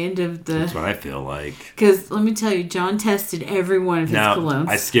do my end of the... That's what I feel like. Because let me tell you, John tested every one of his colognes.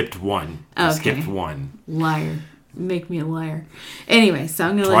 I skipped one. Okay. I skipped one. Liar. Make me a liar. Anyway, so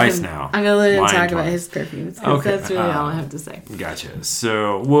I'm gonna let him talk about his perfumes. Okay. That's really all I have to say. Gotcha.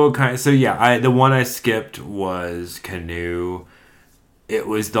 So the one I skipped was Canoe. It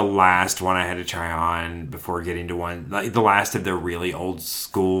was the last one I had to try on before getting to one, like the last of the really old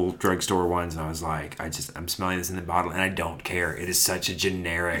school drugstore ones. And I was like, I'm smelling this in the bottle and I don't care. It is such a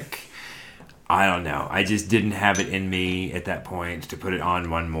generic, I don't know. I just didn't have it in me at that point to put it on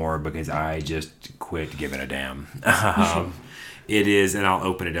one more because I just quit giving a damn. It is, and I'll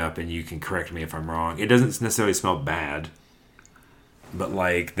open it up and you can correct me if I'm wrong. It doesn't necessarily smell bad, but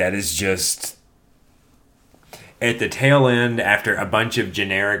like that is just at the tail end after a bunch of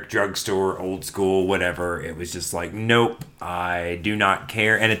generic drugstore, old school, whatever. It was just like, nope, I do not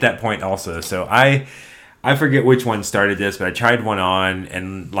care. And at that point also, so I forget which one started this, but I tried one on,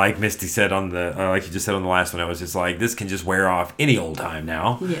 and like Misty said like you just said on the last one, I was just like, this can just wear off any old time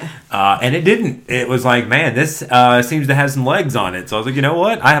now. Yeah. And it didn't. It was like, man, this seems to have some legs on it. So I was like, you know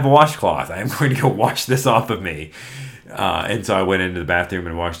what? I have a washcloth. I am going to go wash this off of me. And so I went into the bathroom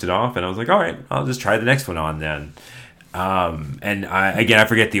and washed it off, and I was like, all right, I'll just try the next one on then. And I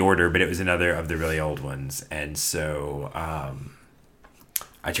forget the order, but it was another of the really old ones. And so,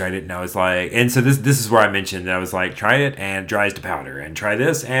 I tried it and I was like, and so this is where I mentioned that I was like, try it and it dries to powder, and try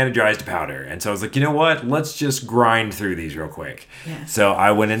this and it dries to powder. And so I was like, you know what? Let's just grind through these real quick. Yeah. So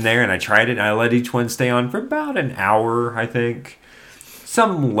I went in there and I tried it and I let each one stay on for about an hour, I think.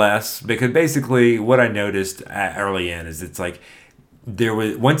 Some less, because basically what I noticed early in is it's like, there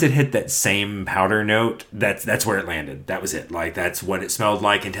was, once it hit that same powder note, that's where it landed. That was it. Like, that's what it smelled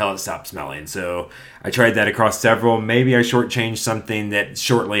like until it stopped smelling. So I tried that across several. Maybe I shortchanged something that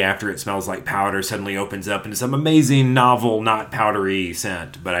shortly after it smells like powder suddenly opens up into some amazing, novel, not powdery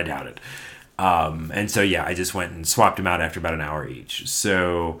scent, but I doubt it. And so, yeah, I just went and swapped them out after about an hour each.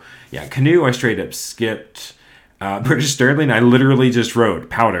 So, yeah, Canoe I straight up skipped. British Sterling, I literally just wrote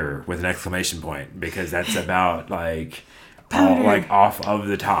powder with an exclamation point because that's about like off of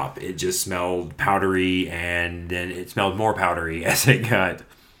the top. It just smelled powdery, and then it smelled more powdery as it got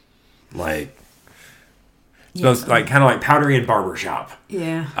like smells like kind of like powdery in barbershop.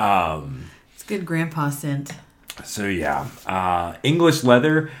 Yeah. It's good grandpa scent. So yeah, English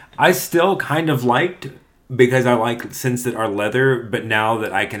leather I still kind of liked because I like scents that are leather, but now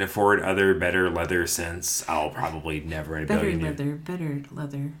that I can afford other better leather scents, I'll probably never in a better billion leather, better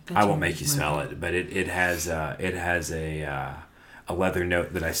leather. I won't make you smell it, but it has a leather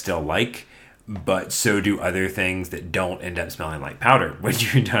note that I still like. But so do other things that don't end up smelling like powder when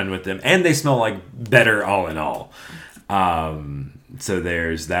you're done with them, and they smell like better all in all. So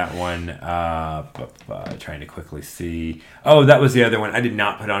there's that one. Trying to quickly see. Oh, that was the other one. I did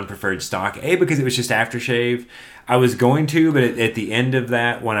not put on preferred stock. Because it was just aftershave. I was going to, but at the end of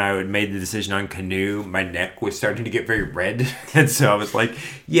that, when I made the decision on Canoe, my neck was starting to get very red. And so I was like,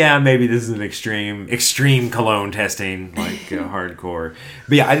 yeah, maybe this is an extreme cologne testing, like hardcore.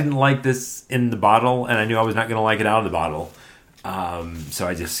 But yeah, I didn't like this in the bottle, and I knew I was not going to like it out of the bottle. So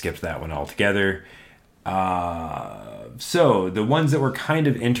I just skipped that one altogether. So the ones that were kind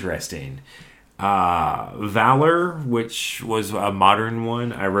of interesting, Valor, which was a modern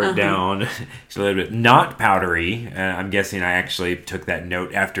one, I wrote down a little bit not powdery. I'm guessing I actually took that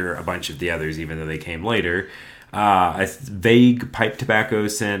note after a bunch of the others, even though they came later. A vague pipe tobacco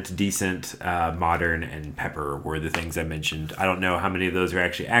scent, decent, modern, and pepper were the things I mentioned. I don't know how many of those are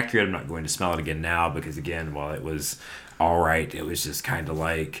actually accurate. I'm not going to smell it again now because, again, while it was all right, it was just kind of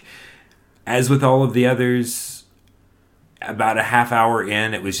like, as with all of the others, about a half hour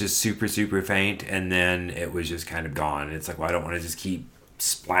in, it was just super, super faint, and then it was just kind of gone. It's like, well, I don't want to just keep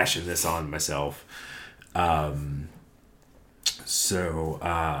splashing this on myself.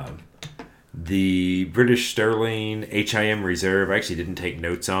 The British Sterling HIM Reserve, I actually didn't take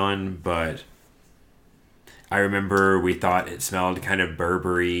notes on, but I remember we thought it smelled kind of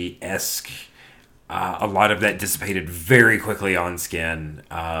Burberry-esque. A lot of that dissipated very quickly on skin.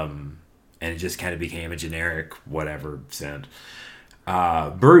 And it just kind of became a generic whatever scent.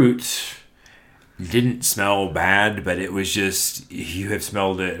 Brut didn't smell bad, but it was just, you have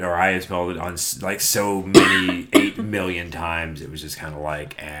smelled it, or I have smelled it on like so many 8 million times. It was just kind of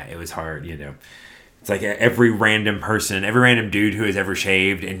like, it was hard, It's like every random dude who has ever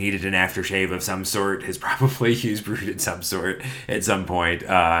shaved and needed an aftershave of some sort has probably used Brut at some point,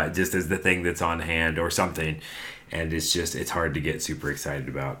 just as the thing that's on hand or something. And it's hard to get super excited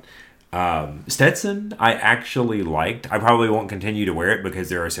about. Stetson, I actually liked. I probably won't continue to wear it because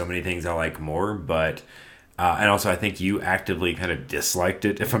there are so many things I like more, but and also I think you actively kind of disliked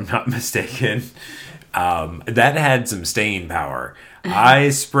it, if I'm not mistaken. That had some staying power.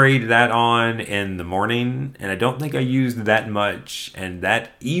 I sprayed that on in the morning, and I don't think I used that much. And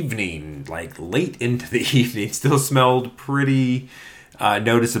that evening, like late into the evening, still smelled pretty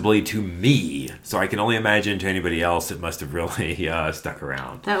noticeably to me. So I can only imagine to anybody else it must have really stuck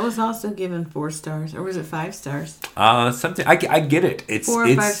around. That was also given 4 stars, or was it 5 stars? Something I get it. It's 4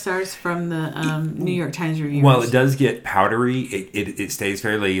 or 5 stars from the New York Times reviewers. Well, it does get powdery. It stays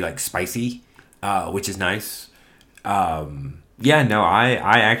fairly like spicy, which is nice. I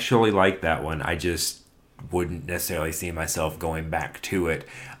actually like that one. I just wouldn't necessarily see myself going back to it,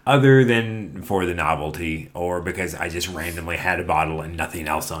 other than for the novelty or because I just randomly had a bottle and nothing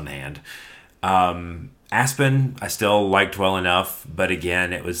else on hand. Aspen, I still liked well enough, but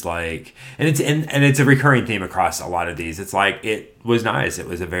again, it was like, and it's a recurring theme across a lot of these. It's like, it was nice. It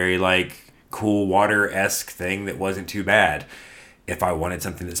was a very like cool water-esque thing that wasn't too bad. If I wanted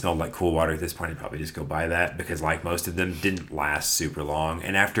something that smelled like cool water at this point, I'd probably just go buy that because, like most of them, didn't last super long.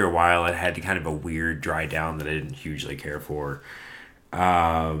 And after a while, it had kind of a weird dry down that I didn't hugely care for.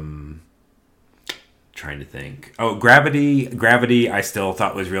 Trying to think. Oh, Gravity I still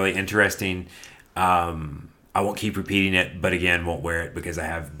thought was really interesting. I won't keep repeating it, but again, won't wear it because I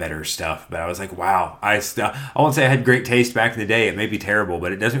have better stuff. But I was like, wow, I won't say I had great taste back in the day. It may be terrible,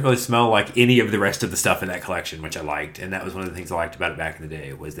 but it doesn't really smell like any of the rest of the stuff in that collection, which I liked. And that was one of the things I liked about it back in the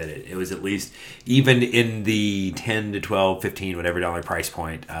day, was that it was at least, even in the 10 to 12, 15, whatever dollar price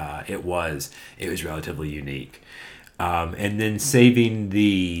point, it was relatively unique. And then saving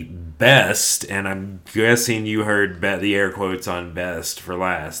the best, and I'm guessing you heard the air quotes on best for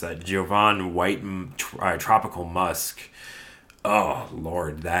last, that Jovan White Tropical Musk. Oh,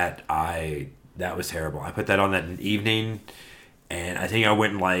 Lord, that was terrible. I put that on that evening, And I think I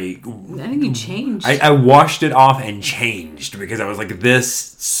went and I think you changed. I washed it off and changed because I was like, this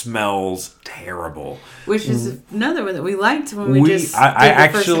smells terrible. Which is another one that we liked when we just I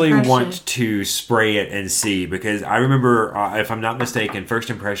actually want to spray it and see, because I remember, if I'm not mistaken, first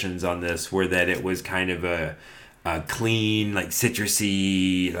impressions on this were that it was kind of a clean, like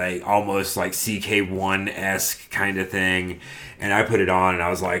citrusy, like almost like CK1-esque kind of thing. And I put it on and I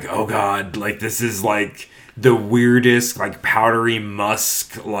was like, oh God, like this is like the weirdest, like powdery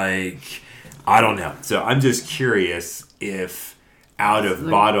musk, like I don't know. So I'm just curious if out of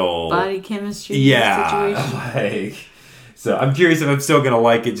like bottle body chemistry situation. Like, so I'm curious if I'm still gonna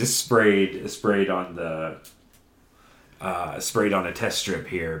like it just sprayed on the sprayed on a test strip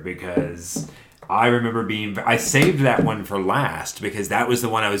here, because I remember I saved that one for last because that was the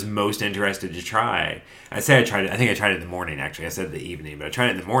one I was most interested to try. I think I tried it in the morning, actually. I said the evening, but I tried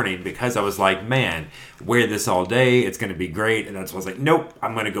it in the morning because I was like, man, wear this all day. It's going to be great. And that's why I was like, nope,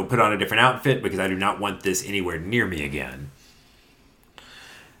 I'm going to go put on a different outfit because I do not want this anywhere near me again.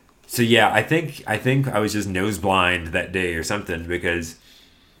 So yeah, I think I was just nose blind that day or something, because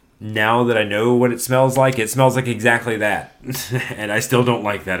now that I know what it smells like exactly that. And I still don't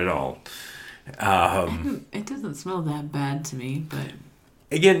like that at all. It doesn't smell that bad to me, but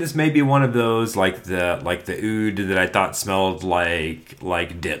again, this may be one of those like the oud that I thought smelled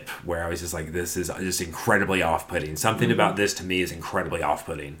like dip, where I was just like, this is just incredibly off-putting. Something about this to me is incredibly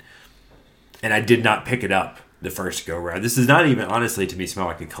off-putting, and I did not pick it up the first go round. This does not even honestly to me smell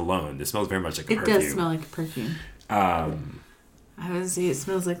like a cologne. This smells very much like a perfume. It does smell like a perfume. I would say it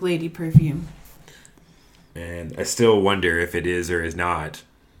smells like lady perfume, and I still wonder if it is or is not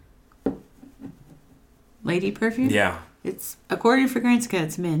lady perfume. Yeah. It's, according to Fragrantica,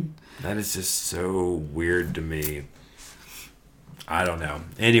 it's men. That is just so weird to me. I don't know.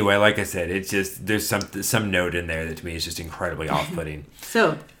 Anyway, like I said, it's just, there's some note in there that to me is just incredibly off-putting.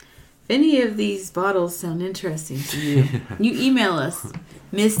 So, if any of these bottles sound interesting to you, you email us,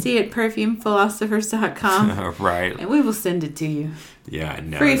 misty@perfumephilosophers.com. Right. And we will send it to you. Yeah,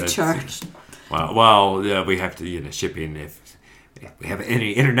 no. Free of charge. Well, we have to, shipping, if we have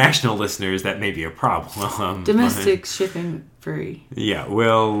any international listeners, that may be a problem. Domestic shipping free. Yeah,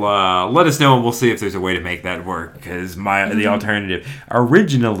 well, let us know and we'll see if there's a way to make that work. Because the alternative,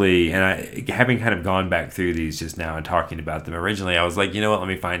 originally, and I having kind of gone back through these just now and talking about them, originally I was like, you know what, let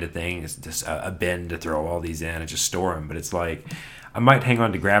me find a thing, it's just a bin to throw all these in and just store them. But it's like, I might hang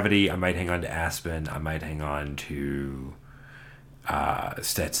on to Gravity, I might hang on to Aspen, I might hang on to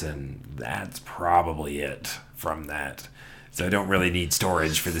Stetson. That's probably it from that. So I don't really need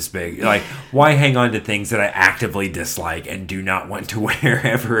storage for this big. Like, why hang on to things that I actively dislike and do not want to wear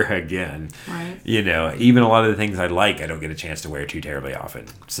ever again? Right. Even a lot of the things I like, I don't get a chance to wear too terribly often.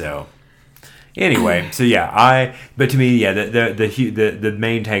 So, anyway, but to me, yeah, the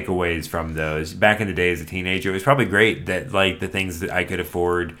main takeaways from those, back in the day as a teenager, it was probably great that, like, the things that I could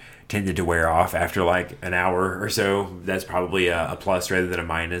afford tended to wear off after like an hour or so. That's probably a plus rather than a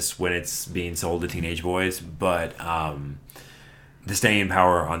minus when it's being sold to teenage boys. But, the staying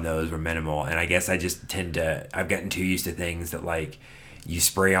power on those were minimal, and I guess I just I've gotten too used to things that, like, you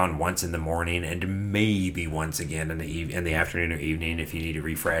spray on once in the morning and maybe once again in the afternoon or evening if you need a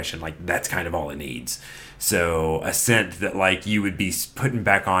refresh, and like that's kind of all it needs. So a scent that like you would be putting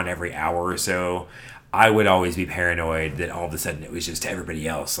back on every hour or so, I would always be paranoid that all of a sudden it was just everybody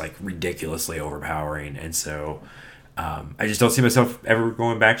else like ridiculously overpowering, and so I just don't see myself ever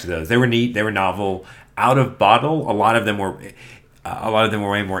going back to those. They were neat, they were novel. Out of bottle, a lot of them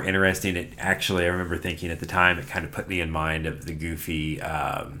were way more interesting. I remember thinking at the time, it kind of put me in mind of the goofy,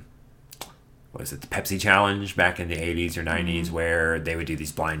 the Pepsi challenge back in the 80s or 90s, where they would do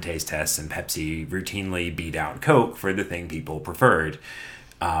these blind taste tests and Pepsi routinely beat out Coke for the thing people preferred.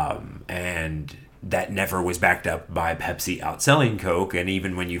 And that never was backed up by Pepsi outselling Coke, and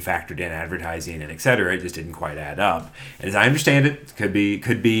even when you factored in advertising and et cetera, it just didn't quite add up. And as I understand it, could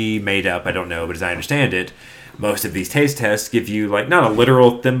be made up, I don't know, but as I understand it, most of these taste tests give you like not a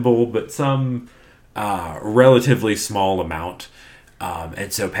literal thimble, but some relatively small amount.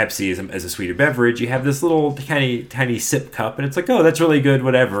 And so Pepsi as a sweeter beverage, you have this little tiny sip cup, and it's like, oh, that's really good,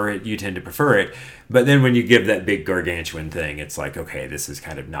 whatever. You tend to prefer it. But then when you give that big gargantuan thing, it's like, okay, this is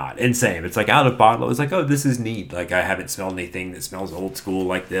kind of not. Insane. It's like out of bottle. It's like, oh, this is neat. Like I haven't smelled anything that smells old school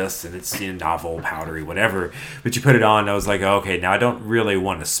like this, and it's novel, powdery, whatever. But you put it on, and I was like, oh, okay, now I don't really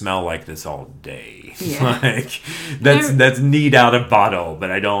want to smell like this all day. Yeah. Like that's neat out of bottle,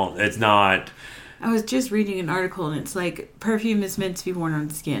 but it's not. I was just reading an article, and it's like perfume is meant to be worn on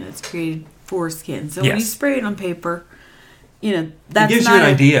skin. It's created for skin. So when you spray it on paper, that's it gives you an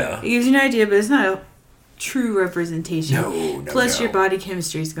idea. It gives you an idea, but it's not true representation. No, Plus, your body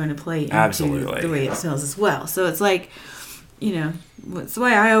chemistry is going to play into Absolutely. the way it smells as well. So it's like, you know, that's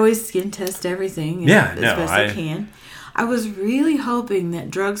why I always skin test everything as best I can. I was really hoping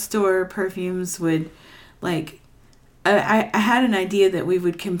that drugstore perfumes would, like, I had an idea that we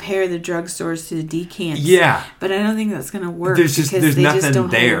would compare the drugstores to the decants. Yeah. But I don't think that's going to work There's they nothing just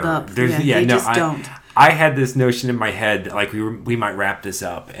don't there. hold up. They don't. I had this notion in my head, like we might wrap this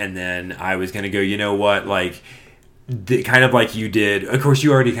up, and then I was going to go, you know what, like, kind of like you did. Of course,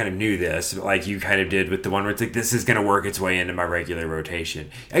 you already kind of knew this, but like you kind of did with the one where it's like, this is going to work its way into my regular rotation.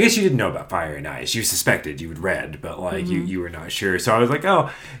 I guess you didn't know about Fire and Ice. You suspected, you had read, but like you were not sure. So I was like, oh,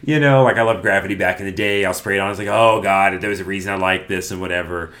 you know, like I loved Gravity back in the day. I'll spray it on. I was like, oh God, there was a reason I liked this and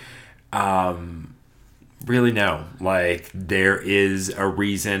whatever. Really, no. Like, there is a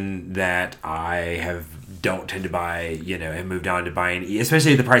reason that I don't tend to buy, you know, and moved on to buying,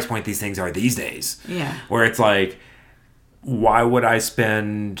 especially at the price point these things are these days. Yeah. Where it's like, why would I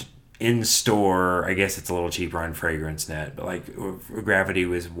spend in store? I guess it's a little cheaper on FragranceNet, but like Gravity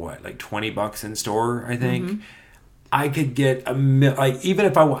was what, like $20 in store, I think. Mm-hmm. I could get even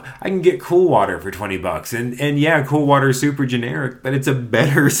if I can get Cool Water for $20, and yeah, Cool Water is super generic, but it's a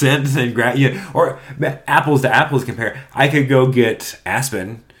better scent than or apples to apples compare. I could go get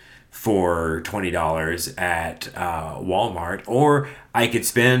Aspen for $20 at Walmart, or I could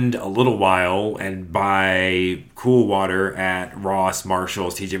spend a little while and buy Cool Water at Ross,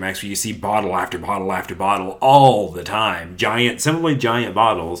 Marshalls, TJ Maxx, where you see bottle after bottle after bottle all the time. Similarly giant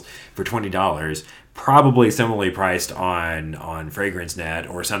bottles for $20. Probably similarly priced on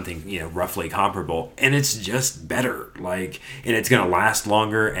FragranceNet or something, you know, roughly comparable, and it's just better. Like, and it's going to last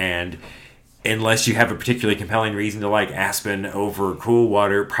longer, and unless you have a particularly compelling reason to like Aspen over Cool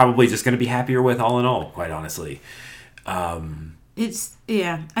Water, probably just going to be happier with all in all, quite honestly. I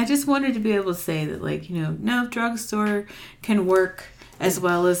just wanted to be able to say that, like, you know, no drugstore can work as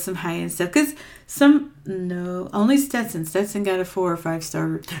well as some high-end stuff, because only Stetson got a 4 or 5 star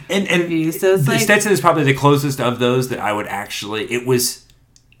review. So it's like, Stetson is probably the closest of those that I would actually. It was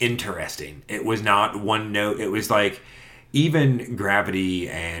interesting. It was not one note. It was like, even Gravity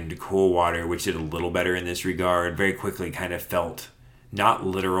and Cool Water, which did a little better in this regard, very quickly kind of felt not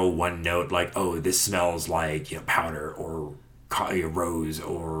literal one note, like, oh, this smells like, you know, powder or rose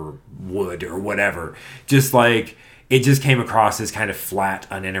or wood or whatever. Just like, it just came across as kind of flat,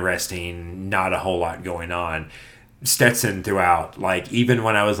 uninteresting, not a whole lot going on. Stetson throughout, like, even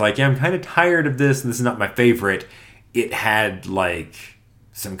when I was like, yeah, I'm kind of tired of this and this is not my favorite, it had like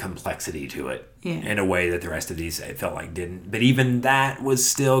some complexity to it in a way that the rest of these, it felt like, didn't. But even that was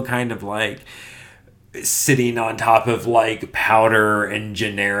still kind of like sitting on top of like powder and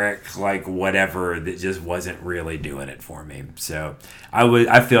generic, like whatever, that just wasn't really doing it for me. So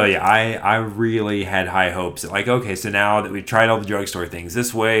I feel you. I really had high hopes that, like, okay, so now that we've tried all the drugstore things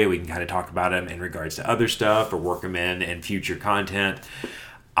this way, we can kind of talk about them in regards to other stuff or work them in future content.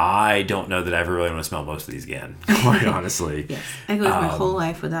 I don't know that I ever really want to smell most of these again, quite honestly. Yes. I go my whole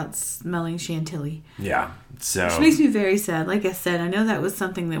life without smelling Chantilly. Yeah. So, which makes me very sad. Like I said, I know that was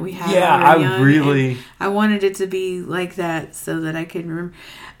something that we had. Yeah, I wanted it to be like that so that I could remember.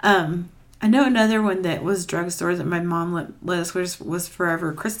 I know another one that was drugstore that my mom let us was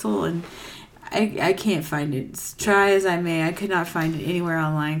Forever Crystal, and I can't find it. Try as I may, I could not find it anywhere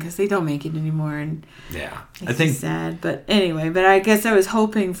online because they don't make it anymore. And yeah, I think sad. But anyway, I guess I was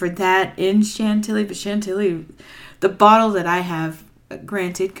hoping for that in Chantilly. But Chantilly, the bottle that I have,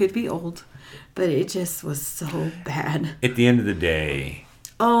 granted, could be old, but it just was so bad. At the end of the day,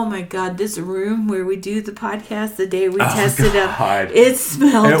 oh my God, this room where we do the podcast, the day we tested it, it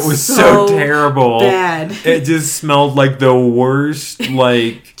smelled it was so terrible. Bad. It just smelled like the worst,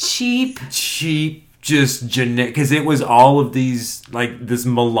 like cheap, just generic, because it was all of these, like, this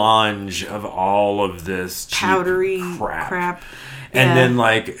melange of all of this cheap powdery crap. And then,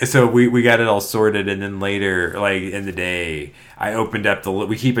 like, so we got it all sorted, and then later, like, in the day, I opened up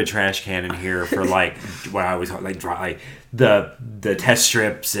we keep a trash can in here for, like, what I always like, dry, the test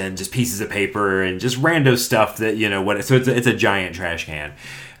strips and just pieces of paper and just rando stuff that, you know, so it's a giant trash can.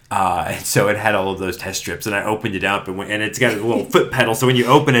 And so it had all of those test strips, and I opened it up, and it's got a little foot pedal, so when you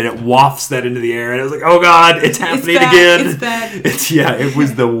open it, it wafts that into the air, and I was like, oh God, it's happening again. It's back. It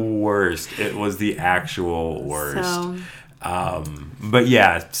was the worst. It was the actual worst. So. But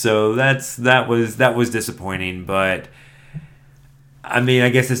yeah, so that was disappointing, but I mean, I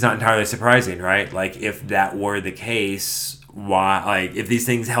guess it's not entirely surprising, right? Like, if that were the case, why, like, if these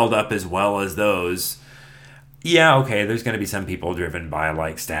things held up as well as those, yeah, okay, there's going to be some people driven by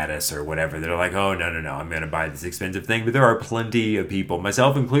like status or whatever. They're like, oh, no, I'm going to buy this expensive thing. But there are plenty of people,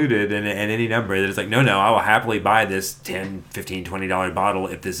 myself included, and any number that is like, no, I will happily buy this $10, $15, $20 bottle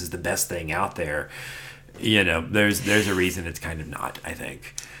if this is the best thing out there. There's a reason it's kind of not, I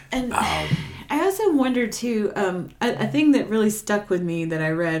think. And I also wonder too, a thing that really stuck with me that I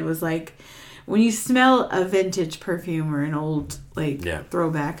read was like, when you smell a vintage perfume or an old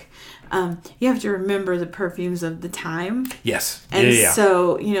throwback, you have to remember the perfumes of the time. Yes. And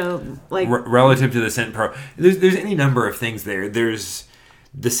so, relative to the scent there's any number of things there. There's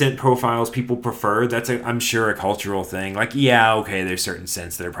the scent profiles people prefer. That's, I'm sure, a cultural thing. Like, yeah, okay, there's certain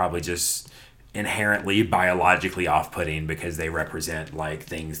scents that are probably just inherently biologically off-putting because they represent, like,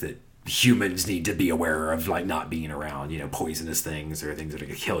 things that humans need to be aware of, like, not being around, poisonous things or things that are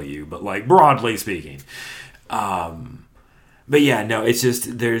going to kill you. But, like, broadly speaking. But yeah, no, it's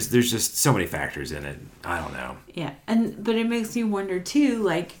just there's just so many factors in it. I don't know. Yeah, but it makes you wonder too,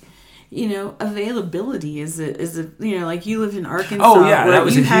 like, availability is a like you lived in Arkansas. Oh yeah, that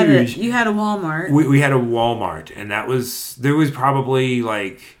was you had a Walmart. We had a Walmart, and there was probably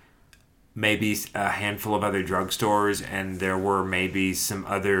like maybe a handful of other drugstores, and there were maybe some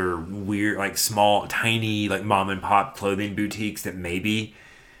other weird, like small, tiny, like mom and pop clothing boutiques that maybe.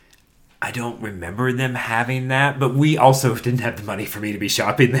 I don't remember them having that, but we also didn't have the money for me to be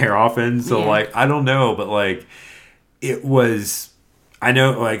shopping there often. So, like, I don't know, but, like, it was, I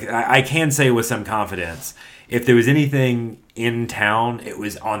know, like, I can say with some confidence, if there was anything in town, it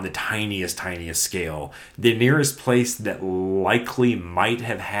was on the tiniest scale. The nearest place that likely might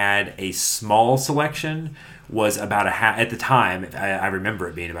have had a small selection was about at the time, I remember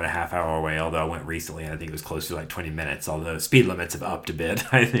it being about a half hour away, although I went recently and I think it was close to like 20 minutes, although speed limits have upped a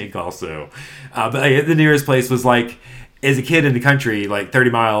bit, I think also. But the nearest place was like, as a kid in the country, like 30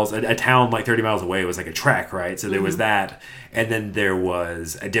 miles, a town like 30 miles away was like a trek, right? So there was that. And then there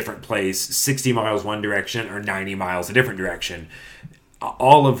was a different place, 60 miles one direction or 90 miles a different direction.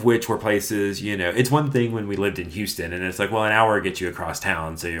 All of which were places, it's one thing when we lived in Houston and it's like, well, an hour gets you across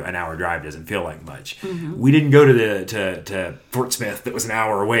town, so an hour drive doesn't feel like much. Mm-hmm. We didn't go to Fort Smith that was an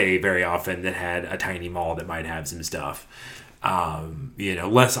hour away very often that had a tiny mall that might have some stuff.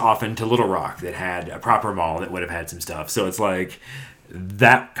 Less often to Little Rock that had a proper mall that would have had some stuff. So it's like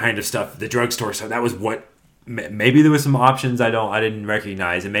that kind of stuff, the drugstore. So that was what, maybe there was some options I didn't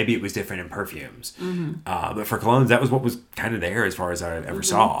recognize, and maybe it was different in perfumes. Mm-hmm. But for colognes, that was what was kind of there as far as I ever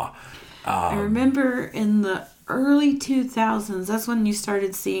saw. I remember in the early 2000s, that's when you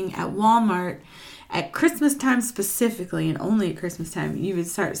started seeing at Walmart, at Christmas time specifically, and only at Christmas time, you would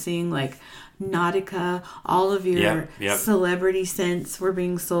start seeing like Nautica, all of your celebrity scents were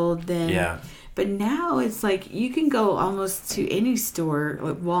being sold then. Yeah. But now it's like you can go almost to any store,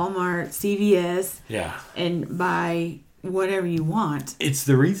 like Walmart, CVS, and buy whatever you want. It's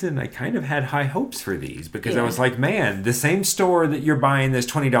the reason I kind of had high hopes for these, because I was like, man, the same store that you're buying this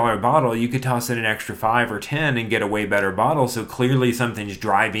 $20 bottle, you could toss in an extra 5 or 10 and get a way better bottle. So clearly something's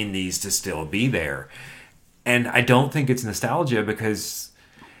driving these to still be there. And I don't think it's nostalgia, because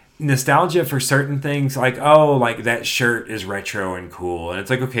nostalgia for certain things, like, oh, like that shirt is retro and cool, and it's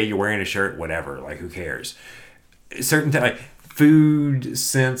like, okay, you're wearing a shirt, whatever, like, who cares? Certain like food,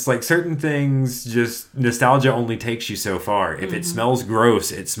 scents, like certain things, just nostalgia only takes you so far. If it smells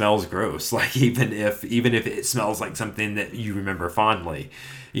gross, it smells gross. Like, even if it smells like something that you remember fondly.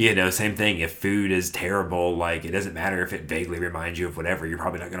 Same thing. If food is terrible, like, it doesn't matter if it vaguely reminds you of whatever. You're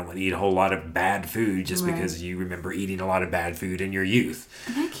probably not going to want to eat a whole lot of bad food just because you remember eating a lot of bad food in your youth.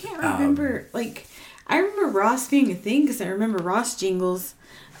 And I can't remember, I remember Ross being a thing because I remember Ross jingles,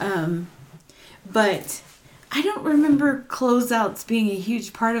 but I don't remember closeouts being a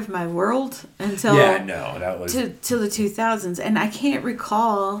huge part of my world until that was till the 2000s, and I can't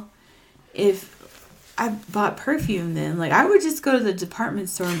recall if I bought perfume then. Like, I would just go to the department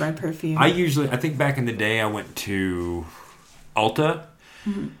store and buy perfume. I think back in the day I went to Ulta.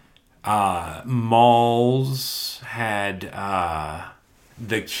 Mm-hmm. Malls had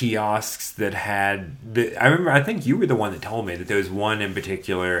the kiosks that had I think you were the one that told me that there was one in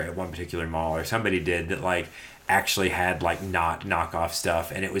particular at one particular mall, or somebody did, that like actually had like not knockoff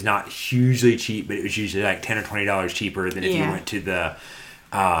stuff, and it was not hugely cheap, but it was usually like $10 or $20 cheaper than if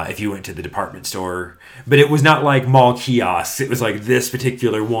you went to the department store. But it was not like mall kiosks. It was like this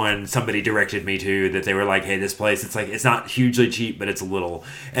particular one somebody directed me to, that they were like, hey, this place, it's like, it's not hugely cheap, but it's a little.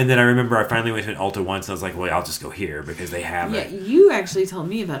 And then I remember I finally went to an Ulta once, and I was like, well, I'll just go here because they have it. You actually told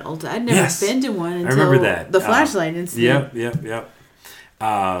me about Ulta. I'd never been to one until the flashlight incident. Yep.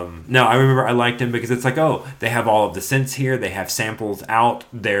 No, I remember I liked them because it's like, oh, they have all of the scents here. They have samples out.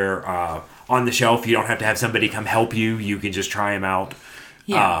 They're on the shelf. You don't have to have somebody come help you. You can just try them out.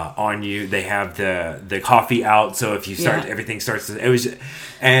 On you. They have the coffee out, so if you start, everything starts to,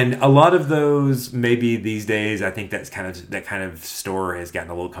 and a lot of those, maybe these days, I think that kind of store has gotten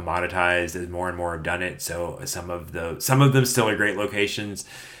a little commoditized as more and more have done it. So some of them still are great locations,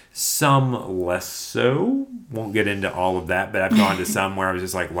 some less so. Won't get into all of that, but I've gone to some where I was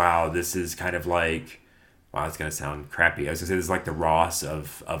just like, wow, this is kind of like, wow, it's gonna sound crappy. I was gonna say this is like the Ross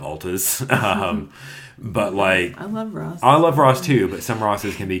of Ultas. But like, I love Ross. I love Ross too, but some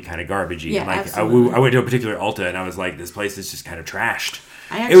Rosses can be kind of garbagey. Yeah, like absolutely. I went to a particular Ulta and I was like, this place is just kind of trashed.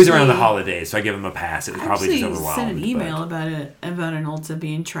 Actually, it was around the holidays, so I give them a pass. It was probably just overwhelmed. I sent an email about an Ulta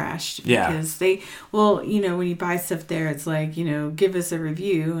being trashed because Yeah. when you buy stuff there, it's like, give us a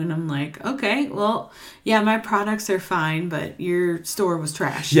review, and I'm like, okay, well, yeah, my products are fine, but your store was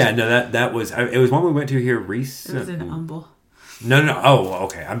trashed. Yeah, no, that was it was one we went to here recently. It was in Humble. No. Oh,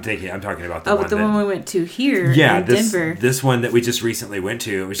 okay. I'm talking about the one. Oh, but the one we went to here in Denver. This one that we just recently went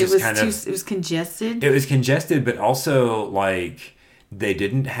to. It was just it was congested. It was congested, but also like they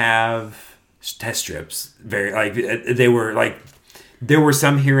didn't have test strips. They were like, there were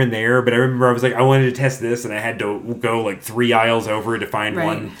some here and there, but I remember I was like, I wanted to test this, and I had to go like 3 aisles over to find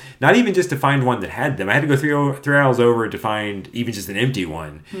one. Not even just to find one that had them. I had to go three aisles over to find even just an empty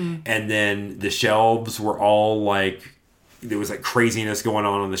one. And then the shelves were all like, there was like craziness going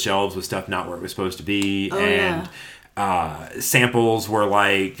on the shelves with stuff not where it was supposed to be. Samples were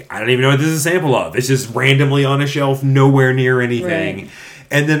like, I don't even know what this is a sample of. It's just randomly on a shelf, nowhere near anything. Right.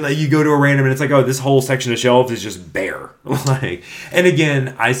 And then like, you go to a random and it's like, oh, this whole section of shelves is just bare. And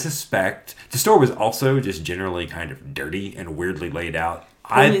again, I suspect the store was also just generally kind of dirty and weirdly laid out.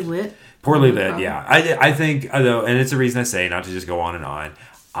 Poorly lit, yeah. I think, though, and it's a reason I say, not to just go on and on,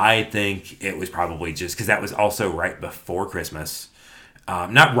 I think it was probably just because that was also right before Christmas.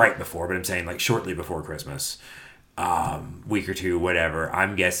 Not right before, but I'm saying like shortly before Christmas. Week or two, whatever.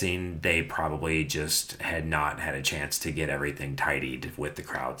 I'm guessing they probably just had not had a chance to get everything tidied with the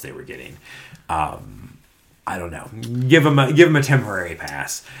crowds they were getting. I don't know. Give them a temporary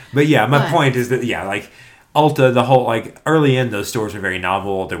pass. But yeah, my point is that, yeah, like Ulta, the whole, like early in, those stores were very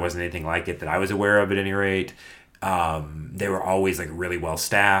novel. There wasn't anything like it that I was aware of at any rate. They were always like really well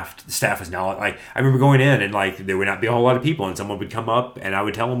staffed. The staff was not like, I remember going in and like there would not be a whole lot of people, and someone would come up and I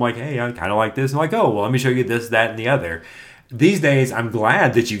would tell them like, hey, I kind of like this. And like, oh, well, let me show you this, that, and the other. These days, I'm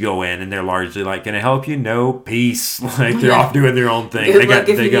glad that you go in and they're largely like, can I help you? No, peace. Like they're off doing their own thing. Good luck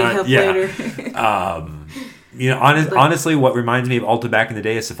if you need help later. Honestly, what reminds me of Ulta back in the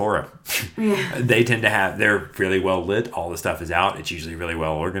day is Sephora. Yeah. They tend to they're really well lit. All the stuff is out. It's usually really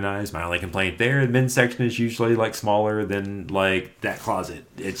well organized. My only complaint there, the men's section is usually like smaller than like that closet.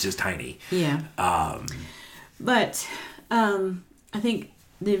 It's just tiny. Yeah. But I think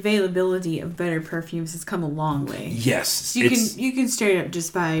the availability of better perfumes has come a long way. Yes. You can straight up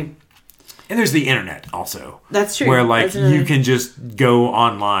just buy. And there's the internet also. That's true. Where like you can just go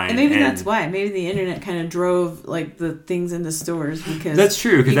online. And maybe that's why. Maybe the internet kind of drove like the things in the stores because that's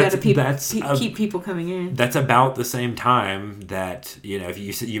true. Because keep people coming in. That's about the same time that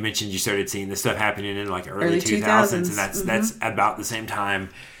if you mentioned you started seeing this stuff happening in like early 2000s, and that's about the same time.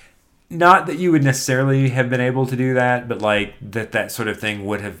 Not that you would necessarily have been able to do that, but like that sort of thing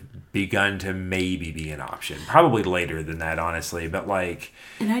would have begun to maybe be an option. Probably later than that, honestly. But like...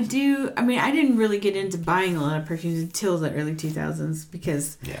 And I didn't really get into buying a lot of perfumes until the early 2000s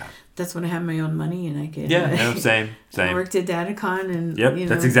because that's when I had my own money and I could... Yeah, no, same. I worked at Datacon and... Yep,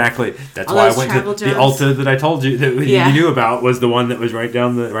 that's why I went to the Ulta that I told you that you knew about was the one that was right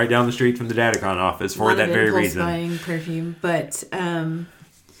down the street from the Datacon office for that very reason. Buying perfume, but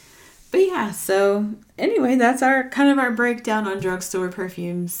yeah, so anyway, that's our breakdown on drugstore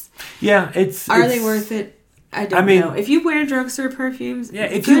perfumes. Yeah, Are they worth it? I don't know. If you wear drugstore perfumes,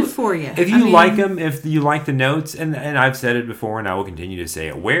 it's good for you. If you like them, if you like the notes, and I've said it before and I will continue to say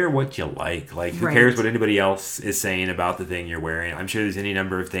it, wear what you like. Like, who cares what anybody else is saying about the thing you're wearing? I'm sure there's any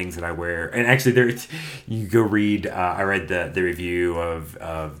number of things that I wear. And actually, you go read, I read the review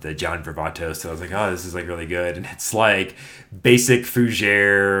of the John Vervato, so I was like, oh, this is like really good. And it's like basic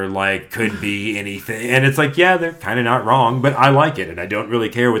fougere, like could be anything. And it's like, yeah, they're kind of not wrong, but I like it. And I don't really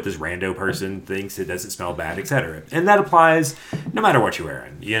care what this rando person thinks. It doesn't smell bad, etc. And that applies no matter what you're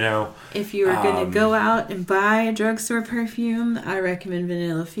wearing, If you are going to go out and buy a drugstore perfume, I recommend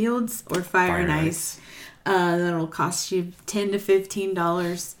Vanilla Fields or Fire and Ice. That'll cost you $10 to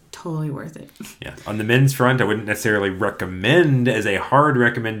 $15. Totally worth it. Yeah. On the men's front, I wouldn't necessarily recommend as a hard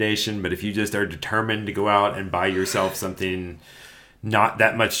recommendation, but if you just are determined to go out and buy yourself something not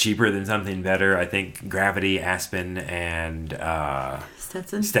that much cheaper than something better. I think Gravity, Aspen, and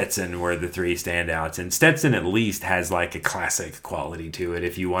Stetson were the three standouts. And Stetson at least has like a classic quality to it.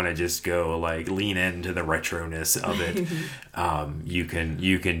 If you want to just go like lean into the retroness of it, you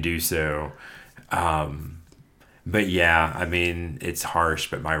can do so. But yeah, I mean, it's harsh,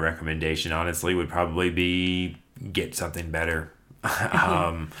 but my recommendation honestly would probably be get something better.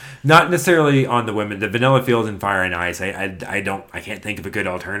 Not necessarily on the women. The Vanilla Fields and Fire and Ice, I can't think of a good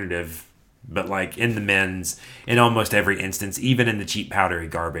alternative. But like in the men's, in almost every instance, even in the cheap powdery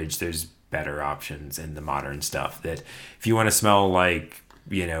garbage, there's better options in the modern stuff. That if you want to smell like,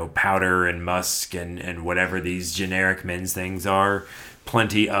 you know, powder and musk and whatever these generic men's things are,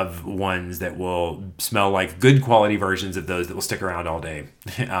 plenty of ones that will smell like good quality versions of those that will stick around all day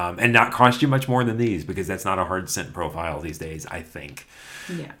and not cost you much more than these, because that's not a hard scent profile these days, I think.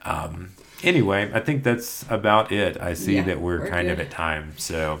 Yeah. Anyway, I think that's about it. I see that we're kind of at time.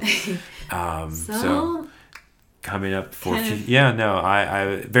 So, so coming up for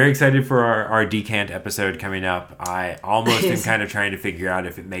I'm very excited for our decant episode coming up. I almost am kind of trying to figure out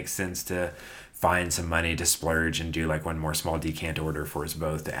if it makes sense to find some money to splurge and do like one more small decant order for us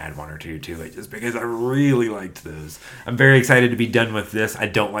both to add one or two to it, just because I really liked those. I'm very excited to be done with this. I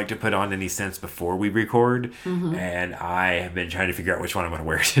don't like to put on any scents before we record, and I have been trying to figure out which one I'm going to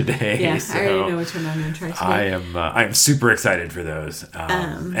wear today. Yeah, so I already know which one I'm going to try today. I am super excited for those,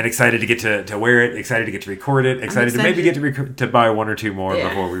 and excited to get to wear it, excited to get to record it, excited to maybe get to buy one or two more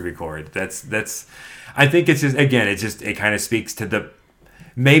before we record. That's I think it's just, again, it kind of speaks to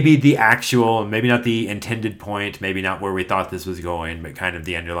maybe the actual, maybe not the intended point, maybe not where we thought this was going, but kind of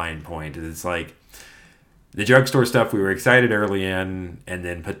the underlying point. It's like the drugstore stuff, we were excited early in and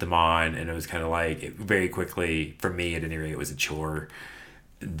then put them on, and it was kind of like, very quickly, for me at any rate, it was a chore.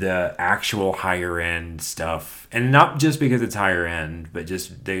 The actual higher end stuff, and not just because it's higher end, but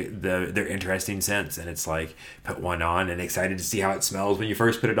just their interesting scents, and it's like, put one on and excited to see how it smells when you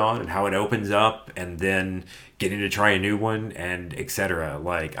first put it on and how it opens up, and then getting to try a new one, and etc.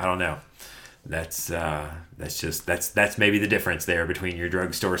 Like, I don't know, that's maybe the difference there between your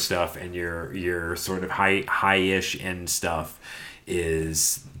drugstore stuff and your sort of high-ish end stuff.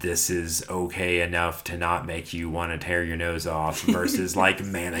 This is okay enough to not make you want to tear your nose off, versus like,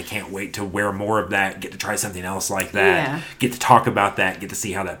 man, I can't wait to wear more of that, get to try something else like that, get to talk about that, get to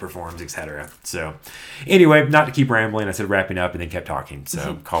see how that performs, etc. So anyway, not to keep rambling, I said wrapping up and then kept talking,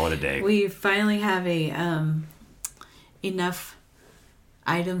 so call it a day. We finally have enough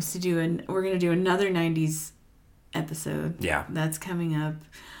items to do, and we're going to do another 90s episode. Yeah. That's coming up.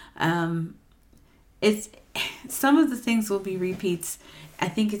 It's some of the things will be repeats. I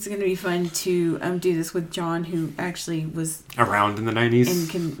think it's going to be fun to do this with John, who actually was around in the 90s and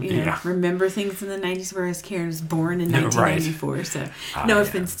can remember things in the 90s, whereas Karen was born in 1994. Right. So no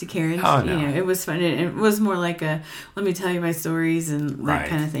offense to Karen. Oh, no. It was fun. It was more like a let me tell you my stories and that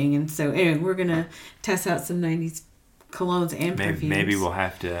kind of thing. And so anyway, we're going to test out some 90s colognes and perfumes. Maybe we'll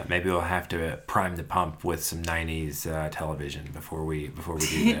have to prime the pump with some 90s television before we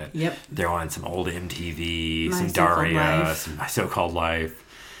do that. Yep. Throw on some old MTV, some Daria, some My So-Called Life,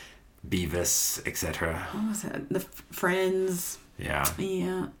 Beavis, etc. What was that? The Friends. Yeah.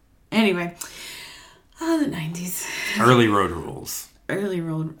 Yeah. Anyway, the 90s. Early Road Rules. I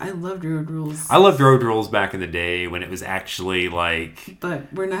loved Road Rules. I loved Road Rules back in the day when it was actually like...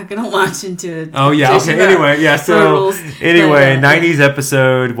 But we're not going to launch into it. Oh, yeah. Okay. Anyway, yeah. So, anyway, 90s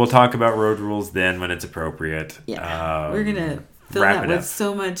episode. We'll talk about Road Rules then when it's appropriate. Yeah. We're going to fill that with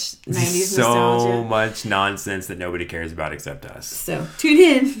so much 90s nostalgia. So much nonsense that nobody cares about except us. So, tune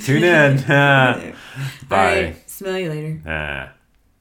in. Bye. All right. Smell you later.